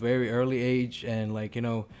on a very early age, and like, you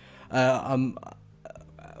know,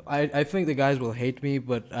 I think the guys will hate me,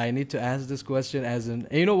 but I need to ask this question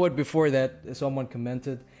you know what, before that, someone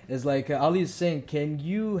commented, is like, Ali is saying, can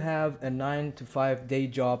you have a 9-to-5 day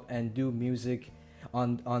job and do music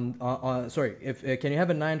can you have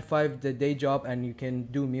a 9-to-5 day job and you can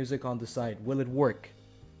do music on the side? Will it work?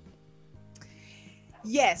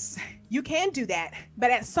 Yes, you can do that.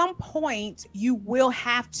 But at some point, you will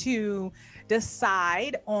have to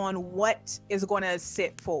decide on what is going to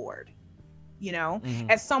sit forward. You know,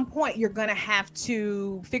 at some point, you're going to have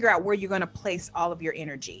to figure out where you're going to place all of your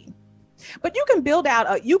energy. But you can build out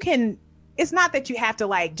it's not that you have to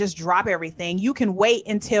like just drop everything. You can wait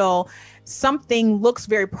until something looks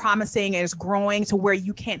very promising and is growing to where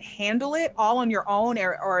you can't handle it all on your own,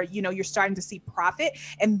 or you know, you're starting to see profit,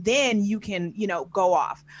 and then you can, you know, go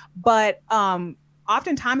off. But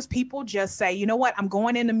oftentimes people just say, you know what, I'm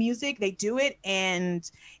going into music. They do it, and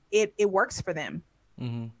it works for them.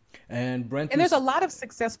 And there's a lot of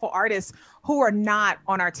successful artists who are not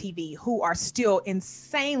on our TV who are still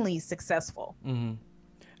insanely successful.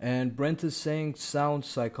 And Brent is saying sound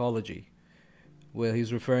psychology. Well,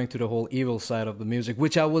 he's referring to the whole evil side of the music,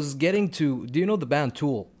 which I was getting to. Do you know the band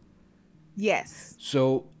Tool? Yes.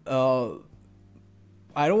 So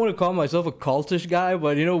I don't want to call myself a cultish guy,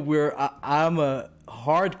 but you know, I'm a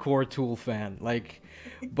hardcore Tool fan. Like,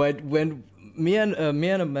 but when me and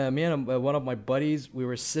one of my buddies, we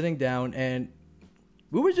were sitting down and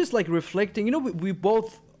we were just like reflecting. You know, we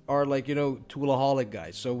both are like, you know, Toolaholic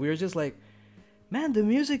guys. So we were just like, man, the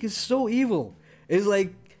music is so evil. It's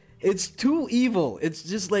like, it's too evil. It's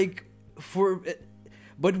just like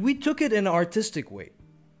but we took it in an artistic way.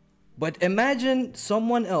 But imagine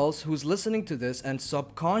someone else who's listening to this and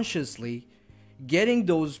subconsciously getting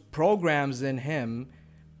those programs in him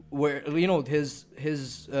where, you know, his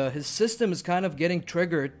system is kind of getting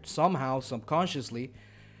triggered somehow subconsciously.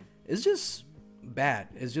 It's just bad.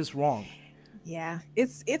 It's just wrong. Yeah,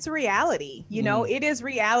 it's reality. You know, it is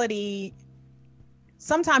reality.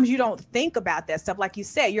 Sometimes you don't think about that stuff. Like you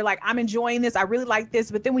said, you're like, I'm enjoying this. I really like this.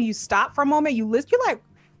 But then when you stop for a moment, you're like,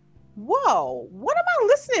 whoa, what am I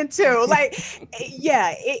listening to? Like,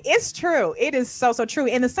 yeah, it's true. It is so true.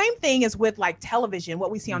 And the same thing is with like television, what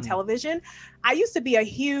we see on television. I used to be a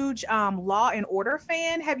huge Law and Order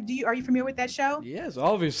fan. Are you familiar with that show? Yes,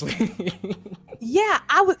 obviously. Yeah,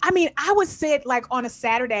 I would sit like on a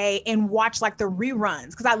Saturday and watch like the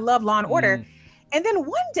reruns because I love Law and Order. And then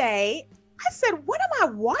one day I said, what am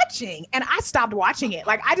I watching? And I stopped watching it.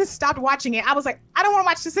 Like, I just stopped watching it. I was like, I don't want to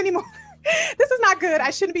watch this anymore. This is not good.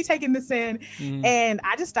 I shouldn't be taking this in. And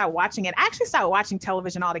I just stopped watching it. I actually started watching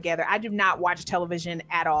television altogether. I do not watch television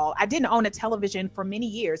at all. I didn't own a television for many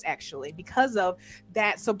years, actually, because of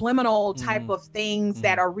that subliminal type of things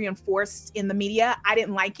that are reinforced in the media. I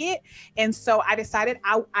didn't like it. And so I decided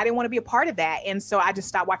I didn't want to be a part of that. And so I just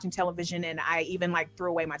stopped watching television, and I even like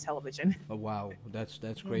threw away my television. Oh, wow. That's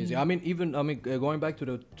crazy. I mean, going back to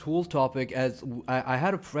the Tool topic, as I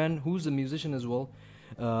had a friend who's a musician as well.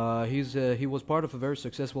 He was part of a very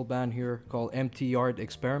successful band here called MT Art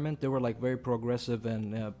Experiment. They were like very progressive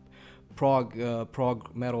and prog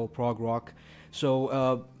metal, prog rock.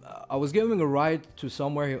 So I was giving a ride to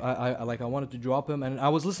somewhere. I wanted to drop him, and I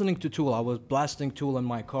was listening to Tool. I was blasting Tool in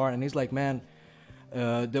my car, and he's like, man,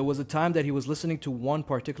 there was a time that he was listening to one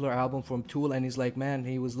particular album from Tool, and he's like, man,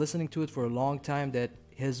 he was listening to it for a long time that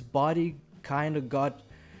his body kind of got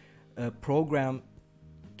programmed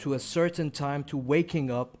to a certain time to waking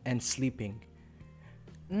up and sleeping.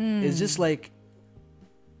 It's just like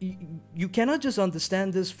you cannot just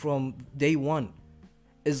understand this from day one.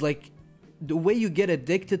 It's like the way you get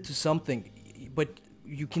addicted to something, but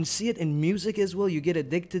you can see it in music as well. You get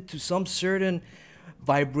addicted to some certain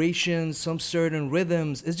vibrations, some certain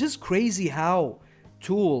rhythms. It's just crazy how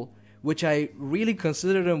Tool, which I really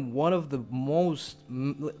consider them one of the most,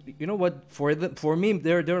 you know what, for me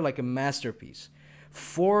they're like a masterpiece.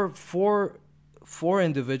 Four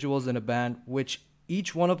individuals in a band, which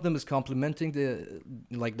each one of them is complimenting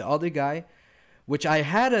the other guy, which I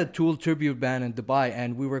had a Tool tribute band in Dubai,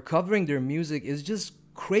 and we were covering their music. It's just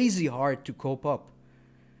crazy hard to cope up.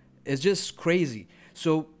 It's just crazy.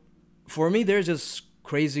 So for me, they're just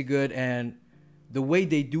crazy good, and the way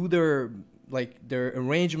they do their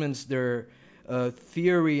arrangements, their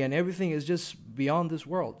theory and everything is just beyond this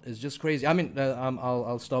world. It's just crazy. I mean,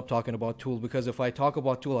 I'll stop talking about Tool, because if I talk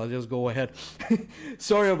about Tool, I'll just go ahead.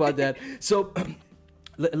 Sorry about that. So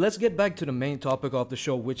let's get back to the main topic of the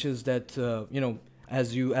show, which is that you know,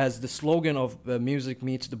 as the slogan of Music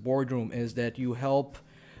Meets the Boardroom is that you help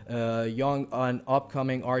young and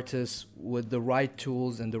upcoming artists with the right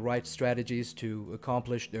tools and the right strategies to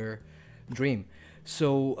accomplish their dream.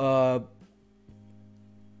 So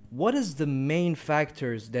what is the main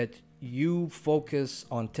factors that you focus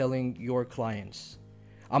on telling your clients?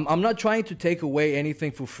 I'm not trying to take away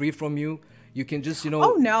anything for free from you. You can just, you know.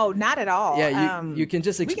 Oh, no, not at all. Yeah, you can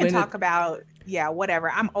just explain. We can talk about,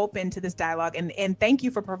 whatever. I'm open to this dialogue, and thank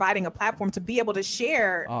you for providing a platform to be able to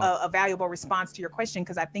share a valuable response to your question,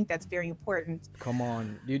 because I think that's very important. Come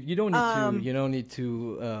on, you don't need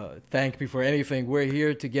to thank me for anything. We're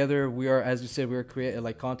here together. We are, as you said, we're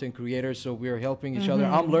content creators, so we're helping each other.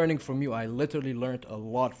 I'm learning from you. I literally learned a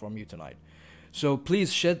lot from you tonight. So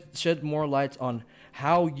please shed more light on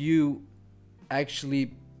how you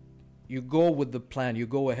actually. You go with the plan. You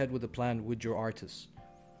go ahead with the plan with your artists.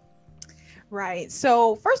 Right.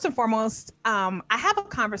 So first and foremost, I have a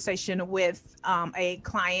conversation with a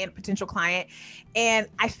potential client, and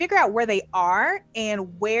I figure out where they are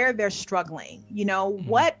and where they're struggling. You know,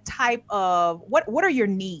 what are your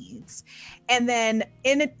needs? And then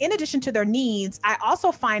in addition to their needs, I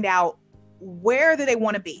also find out where do they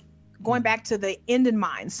want to be, going back to the end in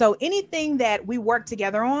mind. So anything that we work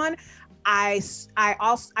together on, I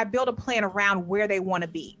build a plan around where they want to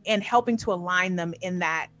be and helping to align them in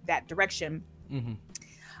that direction.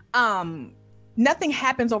 nothing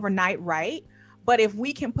happens overnight, right? But if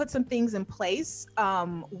we can put some things in place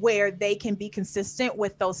where they can be consistent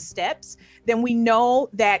with those steps, then we know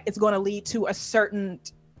that it's going to lead to a certain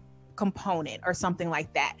component or something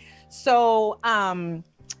like that. So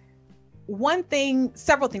one thing,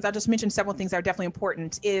 several things, I'll just mention several things that are definitely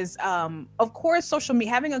important is, of course, social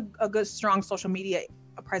media, having a good, strong social media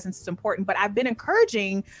presence is important, but I've been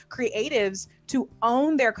encouraging creatives to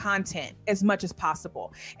own their content as much as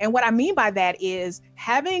possible. And what I mean by that is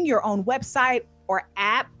having your own website or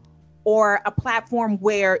app or a platform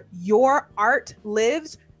where your art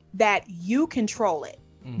lives, that you control it.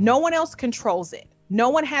 No one else controls it. No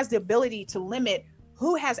one has the ability to limit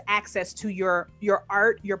who has access to your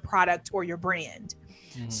art, your product, or your brand.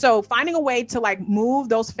 So finding a way to like move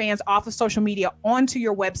those fans off of social media onto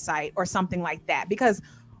your website or something like that. Because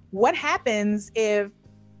what happens if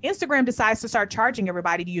Instagram decides to start charging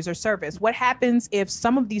everybody to use their service? What happens if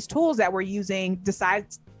some of these tools that we're using decide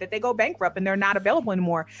that they go bankrupt and they're not available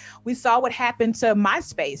anymore? We saw what happened to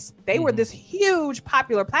MySpace. They were this huge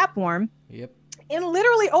popular platform. Yep. And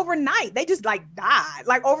literally overnight, they just like died,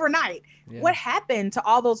 like overnight. Yeah. What happened to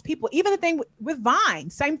all those people? Even the thing with Vine,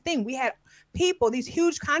 same thing. We had people, these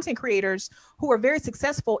huge content creators who were very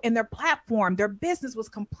successful in their platform. Their business was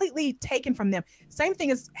completely taken from them. Same thing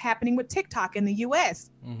is happening with TikTok in the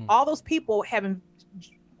US. All those people haven't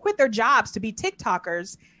quit their jobs to be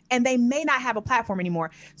TikTokers, and they may not have a platform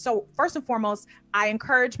anymore. So first and foremost, I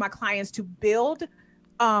encourage my clients to build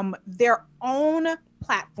their own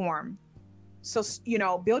platform. So, you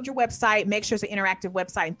know, build your website, make sure it's an interactive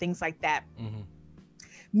website and things like that.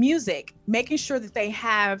 Music, making sure that they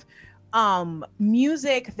have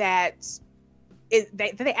music that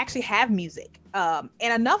they actually have music and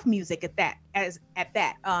enough music at that,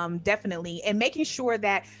 definitely. And making sure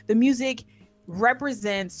that the music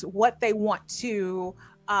represents what they want to,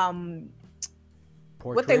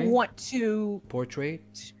 portray.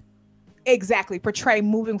 Exactly. Portray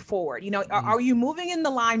moving forward. You know, are you moving in the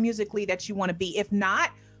line musically that you want to be? If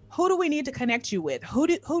not, who do we need to connect you with? Who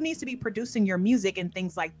needs to be producing your music and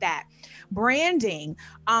things like that? Branding,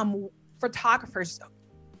 photographers,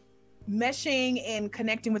 meshing and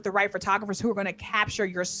connecting with the right photographers who are going to capture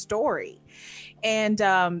your story. And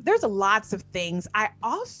there's lots of things.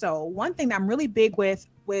 One thing that I'm really big with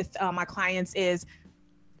my clients is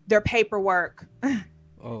their paperwork.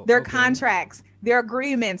 Their contracts, their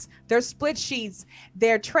agreements, their split sheets,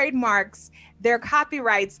 their trademarks, their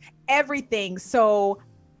copyrights, everything. So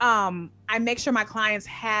I make sure my clients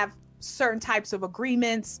have certain types of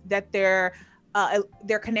agreements, that they're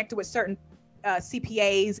connected with certain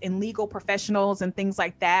CPAs and legal professionals and things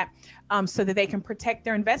like that, so that they can protect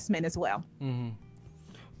their investment as well.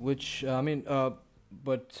 Which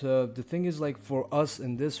but the thing is, like, for us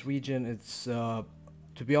in this region, it's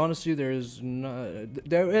to be honest with you,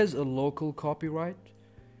 there is a local copyright,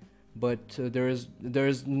 but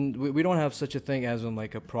we don't have such a thing as in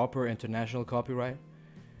like a proper international copyright,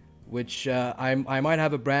 which I might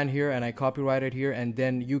have a brand here and I copyright it here, and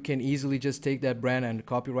then you can easily just take that brand and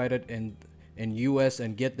copyright it in US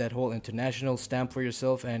and get that whole international stamp for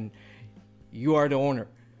yourself, and you are the owner.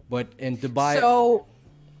 But in Dubai, so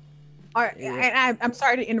I'm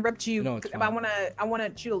sorry to interrupt you. No, I would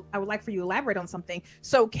like for you to elaborate on something.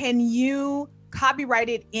 So can you copyright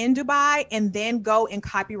it in Dubai and then go and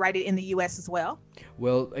copyright it in the US as well?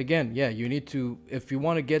 Well, again, yeah, you need to, if you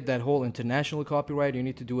want to get that whole international copyright, you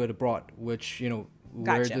need to do it abroad, which, you know,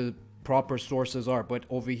 where the proper sources are. But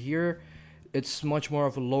over here, it's much more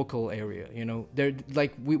of a local area, you know. They're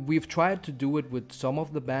like, we've tried to do it with some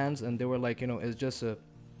of the bands, and they were like, you know, it's just an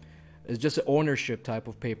ownership type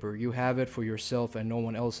of paper. You have it for yourself, and no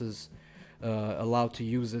one else is allowed to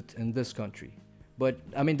use it in this country. But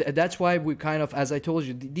I mean, that's why we kind of, as I told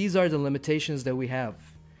you, these are the limitations that we have.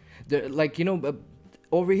 Like, you know,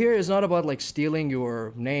 over here it's not about like stealing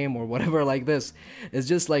your name or whatever like this. It's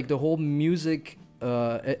just like the whole music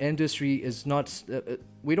industry is not.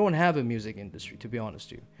 We don't have a music industry, to be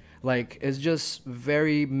honest with you. Like, it's just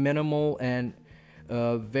very minimal and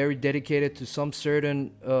very dedicated to some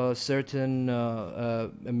certain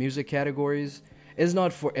music categories. It's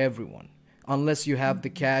not for everyone, unless you have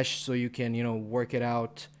the cash so you can, you know, work it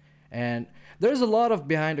out. And there's a lot of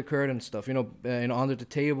behind the curtain stuff, you know, under the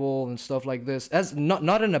table and stuff like this. As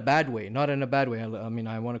not in a bad way, not in a bad way. I mean,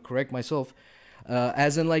 I want to correct myself,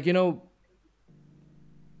 as in, like, you know,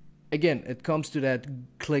 again, it comes to that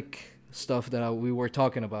click stuff that we were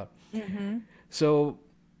talking about. So,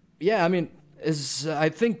 yeah, I mean, I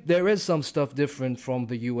think there is some stuff different from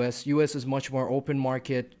the US. US is much more open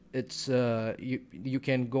market. It's you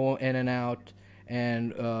can go in and out,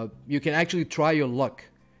 and you can actually try your luck.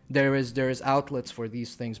 there is outlets for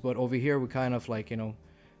these things, but over here we kind of like,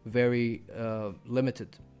 very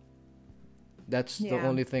limited. That's the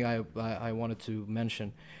only thing I wanted to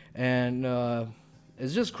mention. And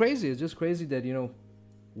it's just crazy. It's just crazy that,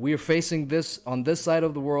 we're facing this on this side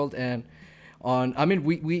of the world. And I mean,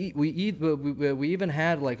 we even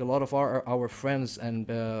had like a lot of our friends and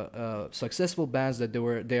successful bands that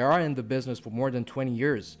they are in the business for more than 20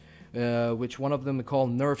 years, which one of them we call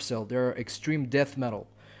Nerve Cell. They're extreme death metal.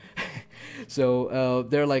 So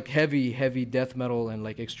they're like heavy death metal and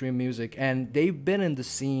like extreme music, and they've been in the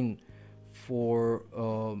scene for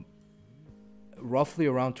roughly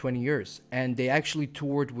around 20 years, and they actually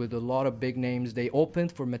toured with a lot of big names. They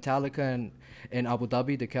opened for Metallica in Abu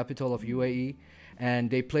Dhabi, the capital of UAE, and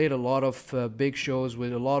they played a lot of big shows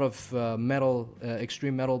with a lot of metal,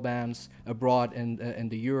 extreme metal bands abroad in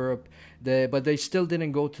the Europe. But they still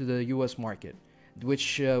didn't go to the US market,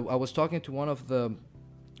 which I was talking to one of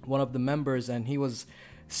the members, and he was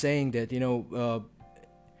saying that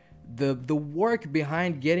the work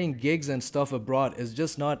behind getting gigs and stuff abroad is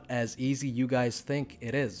just not as easy you guys think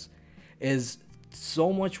it is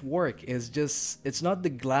so much work. It's not the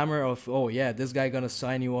glamour of, oh yeah, this guy gonna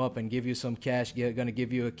sign you up and give you some cash, gonna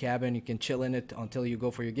give you a cabin, you can chill in it until you go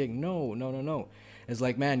for your gig. No. It's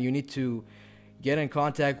like, man, you need to get in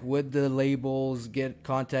contact with the labels, get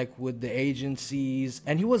contact with the agencies.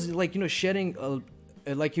 And he was like, shedding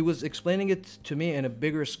like he was explaining it to me in a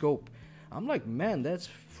bigger scope. I'm like, man, that's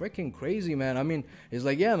freaking crazy, man. I mean, it's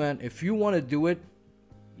like, yeah, man, if you want to do it,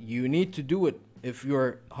 you need to do it. If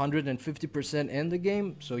you're 150% in the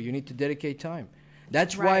game, so you need to dedicate time.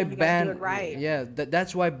 That's why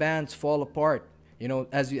that's why bands fall apart.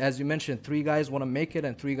 As you mentioned, 3 guys want to make it,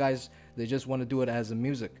 and 3 guys, they just want to do it as a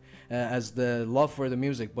music, as the love for the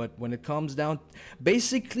music. But when it comes down,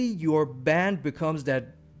 basically your band becomes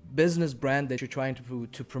that business brand that you're trying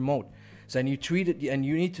to promote. So, and you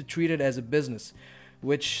need to treat it as a business,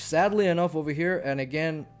 which sadly enough over here, and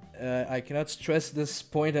again, I cannot stress this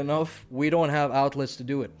point enough, we don't have outlets to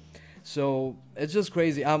do it. So it's just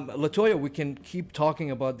crazy. Latoya, we can keep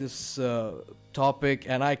talking about this topic,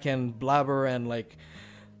 and I can blabber and like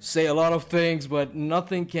say a lot of things, but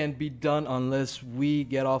nothing can be done unless we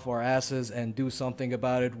get off our asses and do something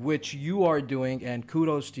about it, which you are doing, and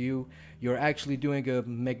kudos to you. You're actually doing a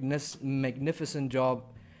magnificent job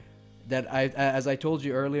that as I told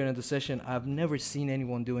you earlier in the session, I've never seen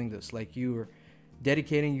anyone doing this. Like, you're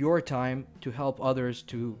dedicating your time to help others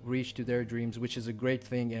to reach to their dreams, which is a great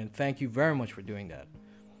thing, and thank you very much for doing that.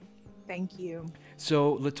 Thank you.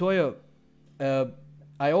 So, Latoya,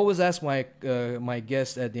 I always ask my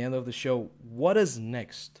guests at the end of the show, what is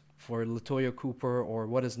next for Latoya Cooper, or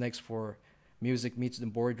what is next for Music Meets the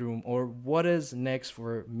Boardroom, or what is next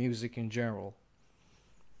for music in general?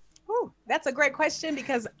 Ooh, that's a great question,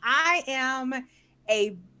 because I am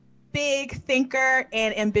a big thinker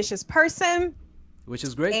and ambitious person. Which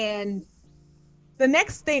is great. And the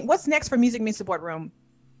next thing, what's next for Music Meets the Boardroom?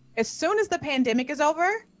 As soon as the pandemic is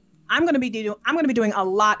over, I'm going to be doing a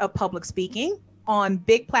lot of public speaking on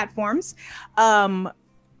big platforms.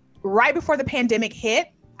 Right before the pandemic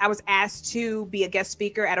hit, I was asked to be a guest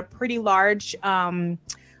speaker at a pretty large, one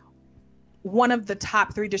of the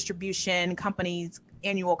top 3 distribution companies'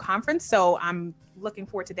 annual conference. So I'm looking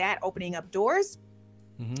forward to that, opening up doors.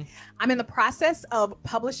 Mm-hmm. I'm in the process of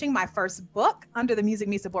publishing my first book under the Music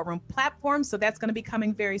Meets the Boardroom platform. So that's going to be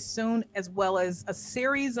coming very soon, as well as a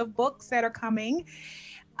series of books that are coming.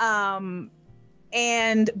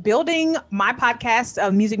 And building my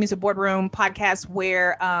podcast, Music Meets the Boardroom podcast,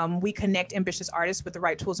 where we connect ambitious artists with the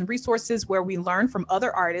right tools and resources, where we learn from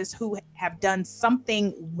other artists who have done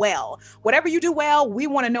something well. Whatever you do well, we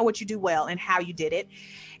want to know what you do well and how you did it.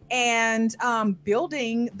 And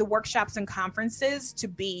building the workshops and conferences to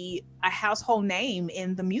be a household name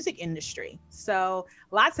in the music industry. So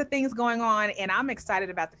lots of things going on, and I'm excited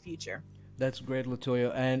about the future. That's great,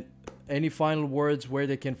 Latoya. And any final words where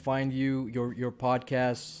they can find you, your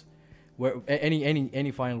podcasts, where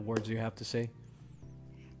any final words you have to say?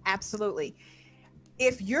 Absolutely.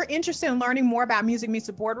 If you're interested in learning more about Music Meets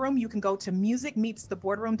the Boardroom, you can go to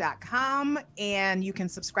musicmeetstheboardroom.com, and you can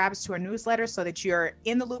subscribe to our newsletter so that you're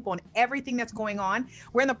in the loop on everything that's going on.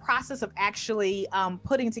 We're in the process of actually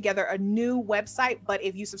putting together a new website, but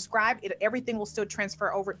if you subscribe, everything will still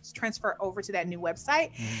transfer over to that new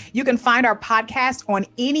website. Mm-hmm. You can find our podcast on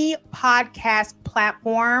any podcast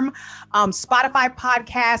platform, Spotify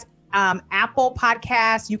podcast, Apple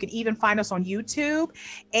Podcasts. You can even find us on YouTube.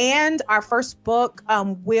 And our first book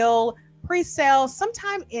will pre-sale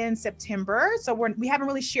sometime in September. So we haven't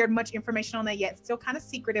really shared much information on that yet. Still kind of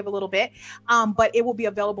secretive a little bit, but it will be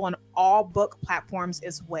available on all book platforms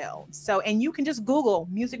as well. So, and you can just Google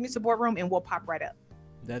Music Meets the Boardroom and we'll pop right up.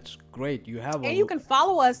 That's great. You have, and you can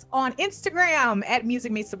follow us on Instagram at Music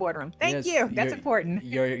Meets the Boardroom. Thank you. That's important.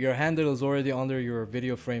 Your handle is already under your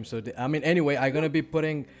video frame. So I mean, anyway, I'm gonna be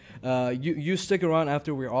putting. You stick around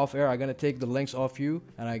after we're off air. I'm gonna take the links off you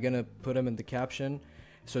and I'm gonna put them in the caption,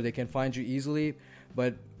 so they can find you easily.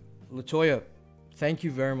 But Latoya, thank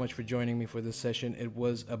you very much for joining me for this session. It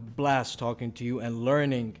was a blast talking to you and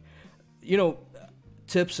learning,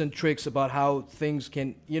 tips and tricks about how things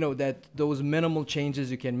can, that those minimal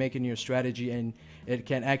changes you can make in your strategy and it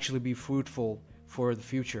can actually be fruitful for the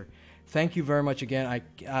future. Thank you very much again.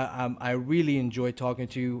 I really enjoyed talking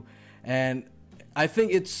to you, and I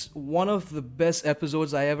think it's one of the best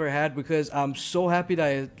episodes I ever had, because I'm so happy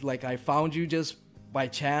that I found you just by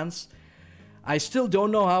chance. I still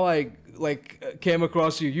don't know how I came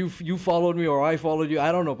across you. You followed me or I followed you.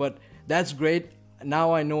 I don't know, but that's great.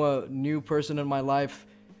 Now I know a new person in my life.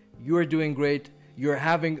 You're doing great. You're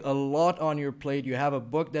having a lot on your plate. You have a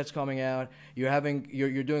book that's coming out.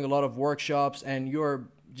 You're doing a lot of workshops, and you're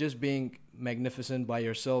just being magnificent by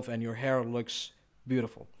yourself, and your hair looks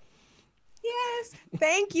beautiful. Yes.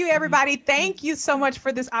 Thank you, everybody. Thank you so much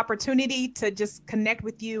for this opportunity to just connect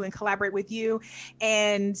with you and collaborate with you.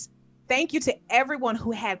 And thank you to everyone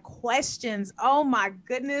who had questions. Oh my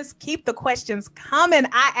goodness. Keep the questions coming.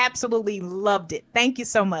 I absolutely loved it. Thank you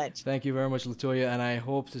so much. Thank you very much, Latoya. And I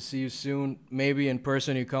hope to see you soon. Maybe in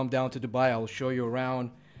person. You come down to Dubai. I'll show you around.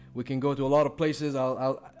 We can go to a lot of places.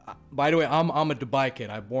 By the way, I'm a Dubai kid.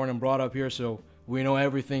 I'm born and brought up here, so we know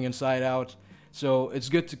everything inside out. So it's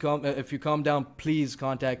good to come. If you come down, please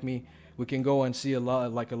contact me. We can go and see a lot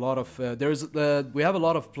of we have a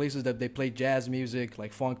lot of places that they play jazz music,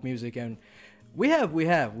 like funk music, and we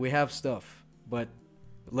have stuff, but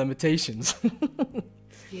limitations.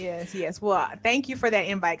 Yes. Well, thank you for that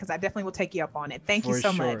invite, because I definitely will take you up on it. Thank you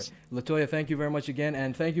so much. Latoya, thank you very much again,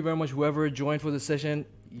 and thank you very much whoever joined for the session.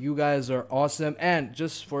 You guys are awesome. And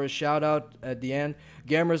just for a shout out at the end,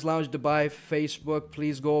 Gamers Lounge Dubai Facebook,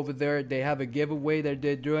 please go over there. They have a giveaway that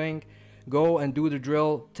they're doing. Go and do the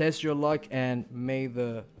drill, test your luck, and may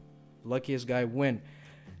the luckiest guy win.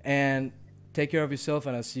 And take care of yourself,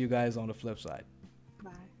 and I'll see you guys on the flip side.